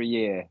every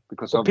year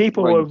because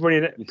people were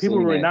running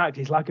out.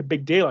 It's like a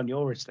big deal on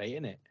your estate,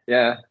 isn't it?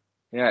 Yeah,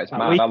 it's like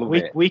mad. I love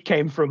it. We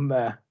came from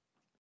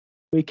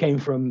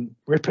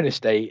Ripon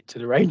Estate to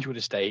the Rangewood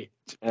Estate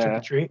to trick or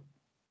treat.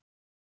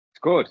 It's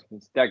good.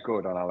 It's dead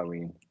good on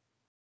Halloween.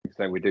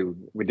 So we do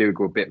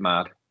go a bit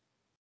mad.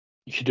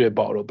 You should do a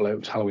bottled up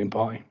blokes Halloween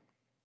party.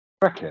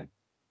 Reckon?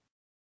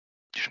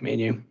 Just me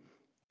and you.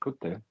 Could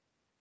do.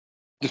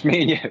 Just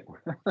me and you.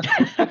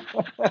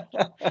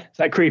 Is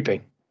that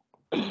creepy?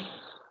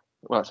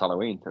 Well, it's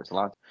Halloween, so it's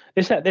allowed.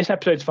 This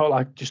episode's felt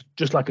like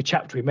just like a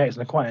chat with mates,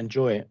 and I quite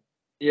enjoy it.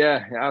 Yeah,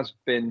 it has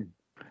been.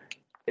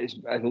 It's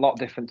a lot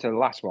different to the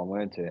last one,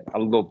 weren't it? I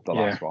loved the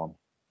last one.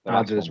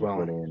 I did as well.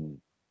 Brilliant.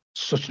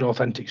 Such an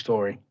authentic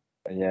story.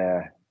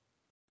 Yeah.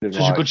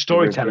 Such a good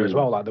storyteller as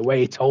well, like the way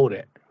he told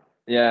it.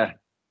 Yeah.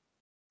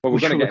 Well, we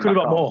could have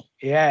got more.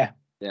 Yeah.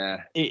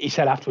 Yeah. He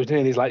said afterwards, didn't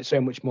he? There's like so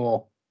much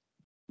more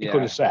he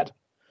could have said.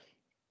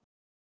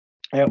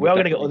 We are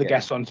going to get other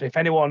guests on. So if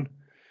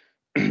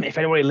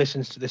anybody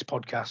listens to this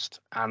podcast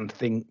and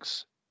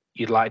thinks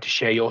you'd like to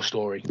share your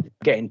story,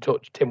 get in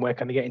touch. Tim, where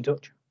can they get in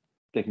touch?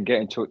 They can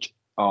get in touch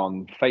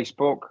on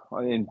Facebook,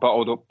 in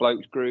Bottled Up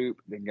Blokes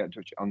group. They can get in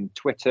touch on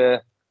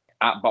Twitter,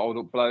 at Bottled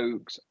Up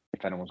Blokes.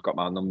 If anyone's got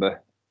my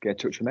number, get in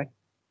touch with me.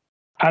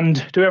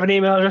 And do we have an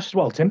email address as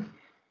well, Tim?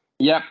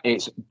 Yep,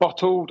 it's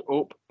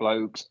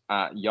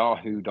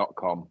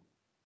bottledupblokes@yahoo.com.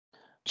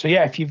 So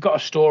yeah, if you've got a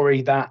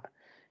story that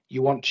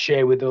you want to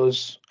share with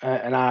us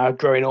and our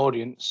growing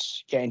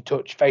audience, get in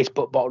touch.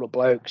 Facebook, Bottled Up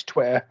Blokes,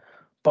 Twitter,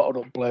 Bottled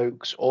Up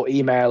Blokes, or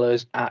email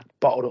us at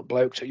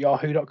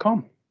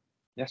bottledupblokes@yahoo.com.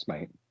 Yes,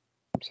 mate.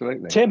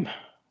 Absolutely. Tim,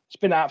 it's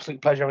been an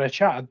absolute pleasure having a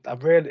chat. I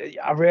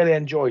really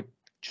enjoyed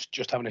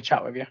just having a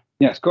chat with you.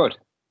 Yeah, it's good.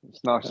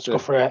 It's nice.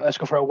 Let's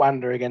go for a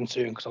wander again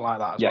soon, because I like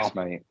that as well. Yes,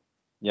 mate.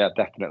 Yeah,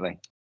 definitely.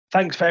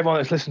 Thanks for everyone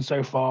that's listened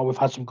so far. We've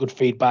had some good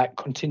feedback.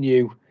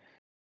 Continue.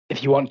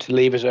 If you want to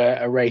leave us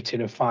a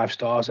rating of 5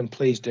 stars, and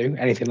please do.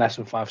 Anything less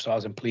than 5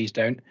 stars, and please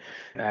don't,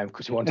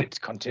 because we want it to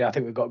continue. I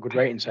think we've got a good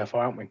rating so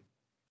far, haven't we?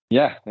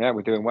 Yeah,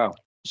 we're doing well.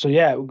 So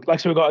yeah, like I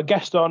said, we've got a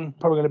guest on.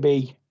 Probably going to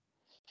be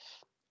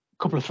a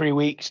couple of 3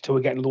 weeks till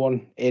we get another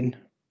one in.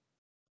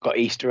 Got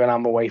Easter, and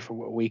I'm away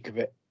for a week of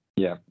it.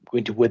 Yeah,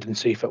 going to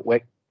Withensea at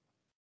Wick.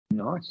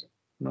 Nice.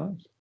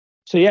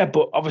 So yeah,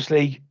 but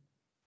obviously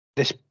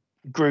this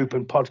group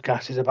and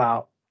podcast is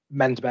about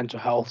men's mental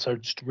health. So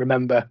just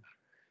remember,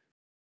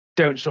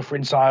 don't suffer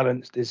in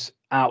silence. There's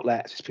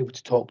outlets, there's people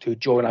to talk to.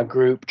 Join our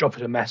group, drop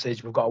us a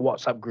message. We've got a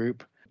WhatsApp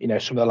group. You know,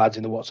 some of the lads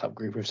in the WhatsApp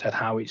group have said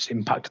how it's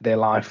impacted their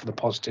life for the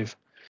positive.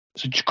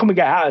 So just come and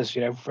get at us,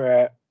 you know,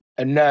 for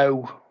a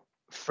no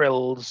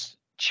frills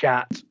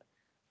chat,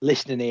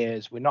 listening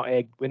ears. We're not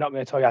going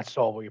to tell you how to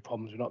solve all your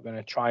problems. We're not going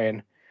to try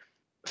and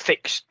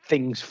fix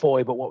things for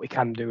you, but what we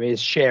can do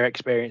is share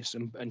experience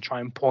and try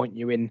and point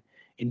you in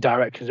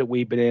directions that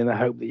we've been in the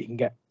hope that you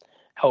can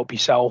help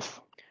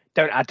yourself.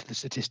 Don't add to the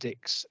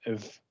statistics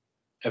of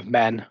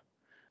men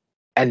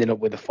ending up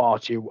with a far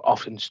too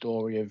often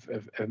story of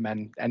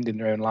men ending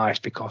their own lives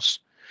because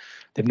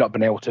they've not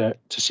been able to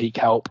seek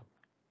help.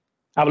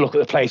 Have a look at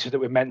the places that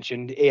we've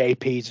mentioned,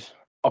 EAPs,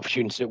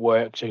 opportunities at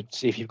work, so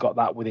see if you've got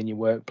that within your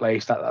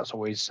workplace. That's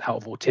always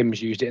helpful.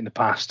 Tim's used it in the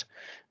past.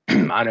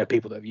 I know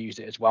people that have used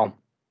it as well.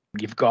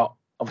 You've got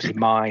obviously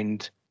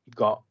Mind, you've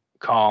got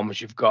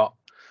Calms, you've got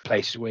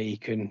places where you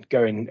can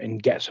go in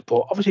and get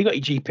support. Obviously, you've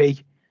got your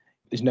GP.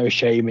 There's no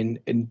shame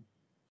in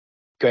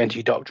going to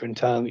your doctor and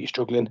telling them that you're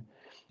struggling.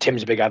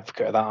 Tim's a big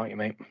advocate of that, aren't you,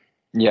 mate?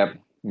 Yeah, I'm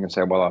going to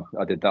say, well,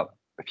 I did that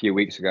a few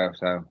weeks ago.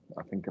 So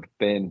I think I've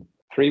been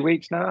 3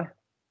 weeks now.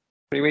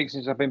 3 weeks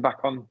since I've been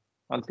back on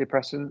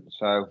antidepressants.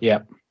 So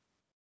yeah,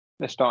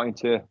 they're starting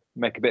to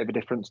make a bit of a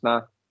difference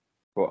now.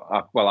 But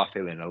I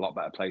feel in a lot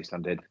better place than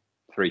I did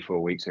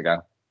 3-4 weeks ago.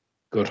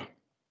 Good.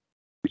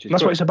 Which is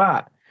That's good. what it's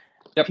about.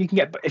 Yep. If you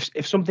can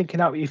if something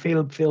can help you feel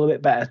a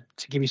bit better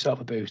to give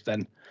yourself a boost,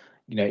 then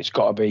you know it's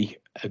got to be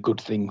a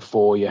good thing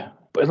for you.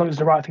 But as long as it's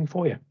the right thing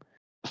for you.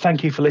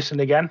 Thank you for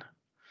listening again,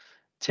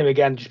 Tim.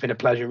 Again, just been a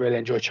pleasure. Really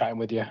enjoyed chatting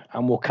with you,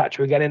 and we'll catch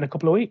you again in a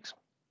couple of weeks.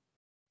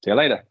 See you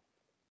later.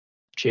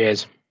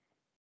 Cheers.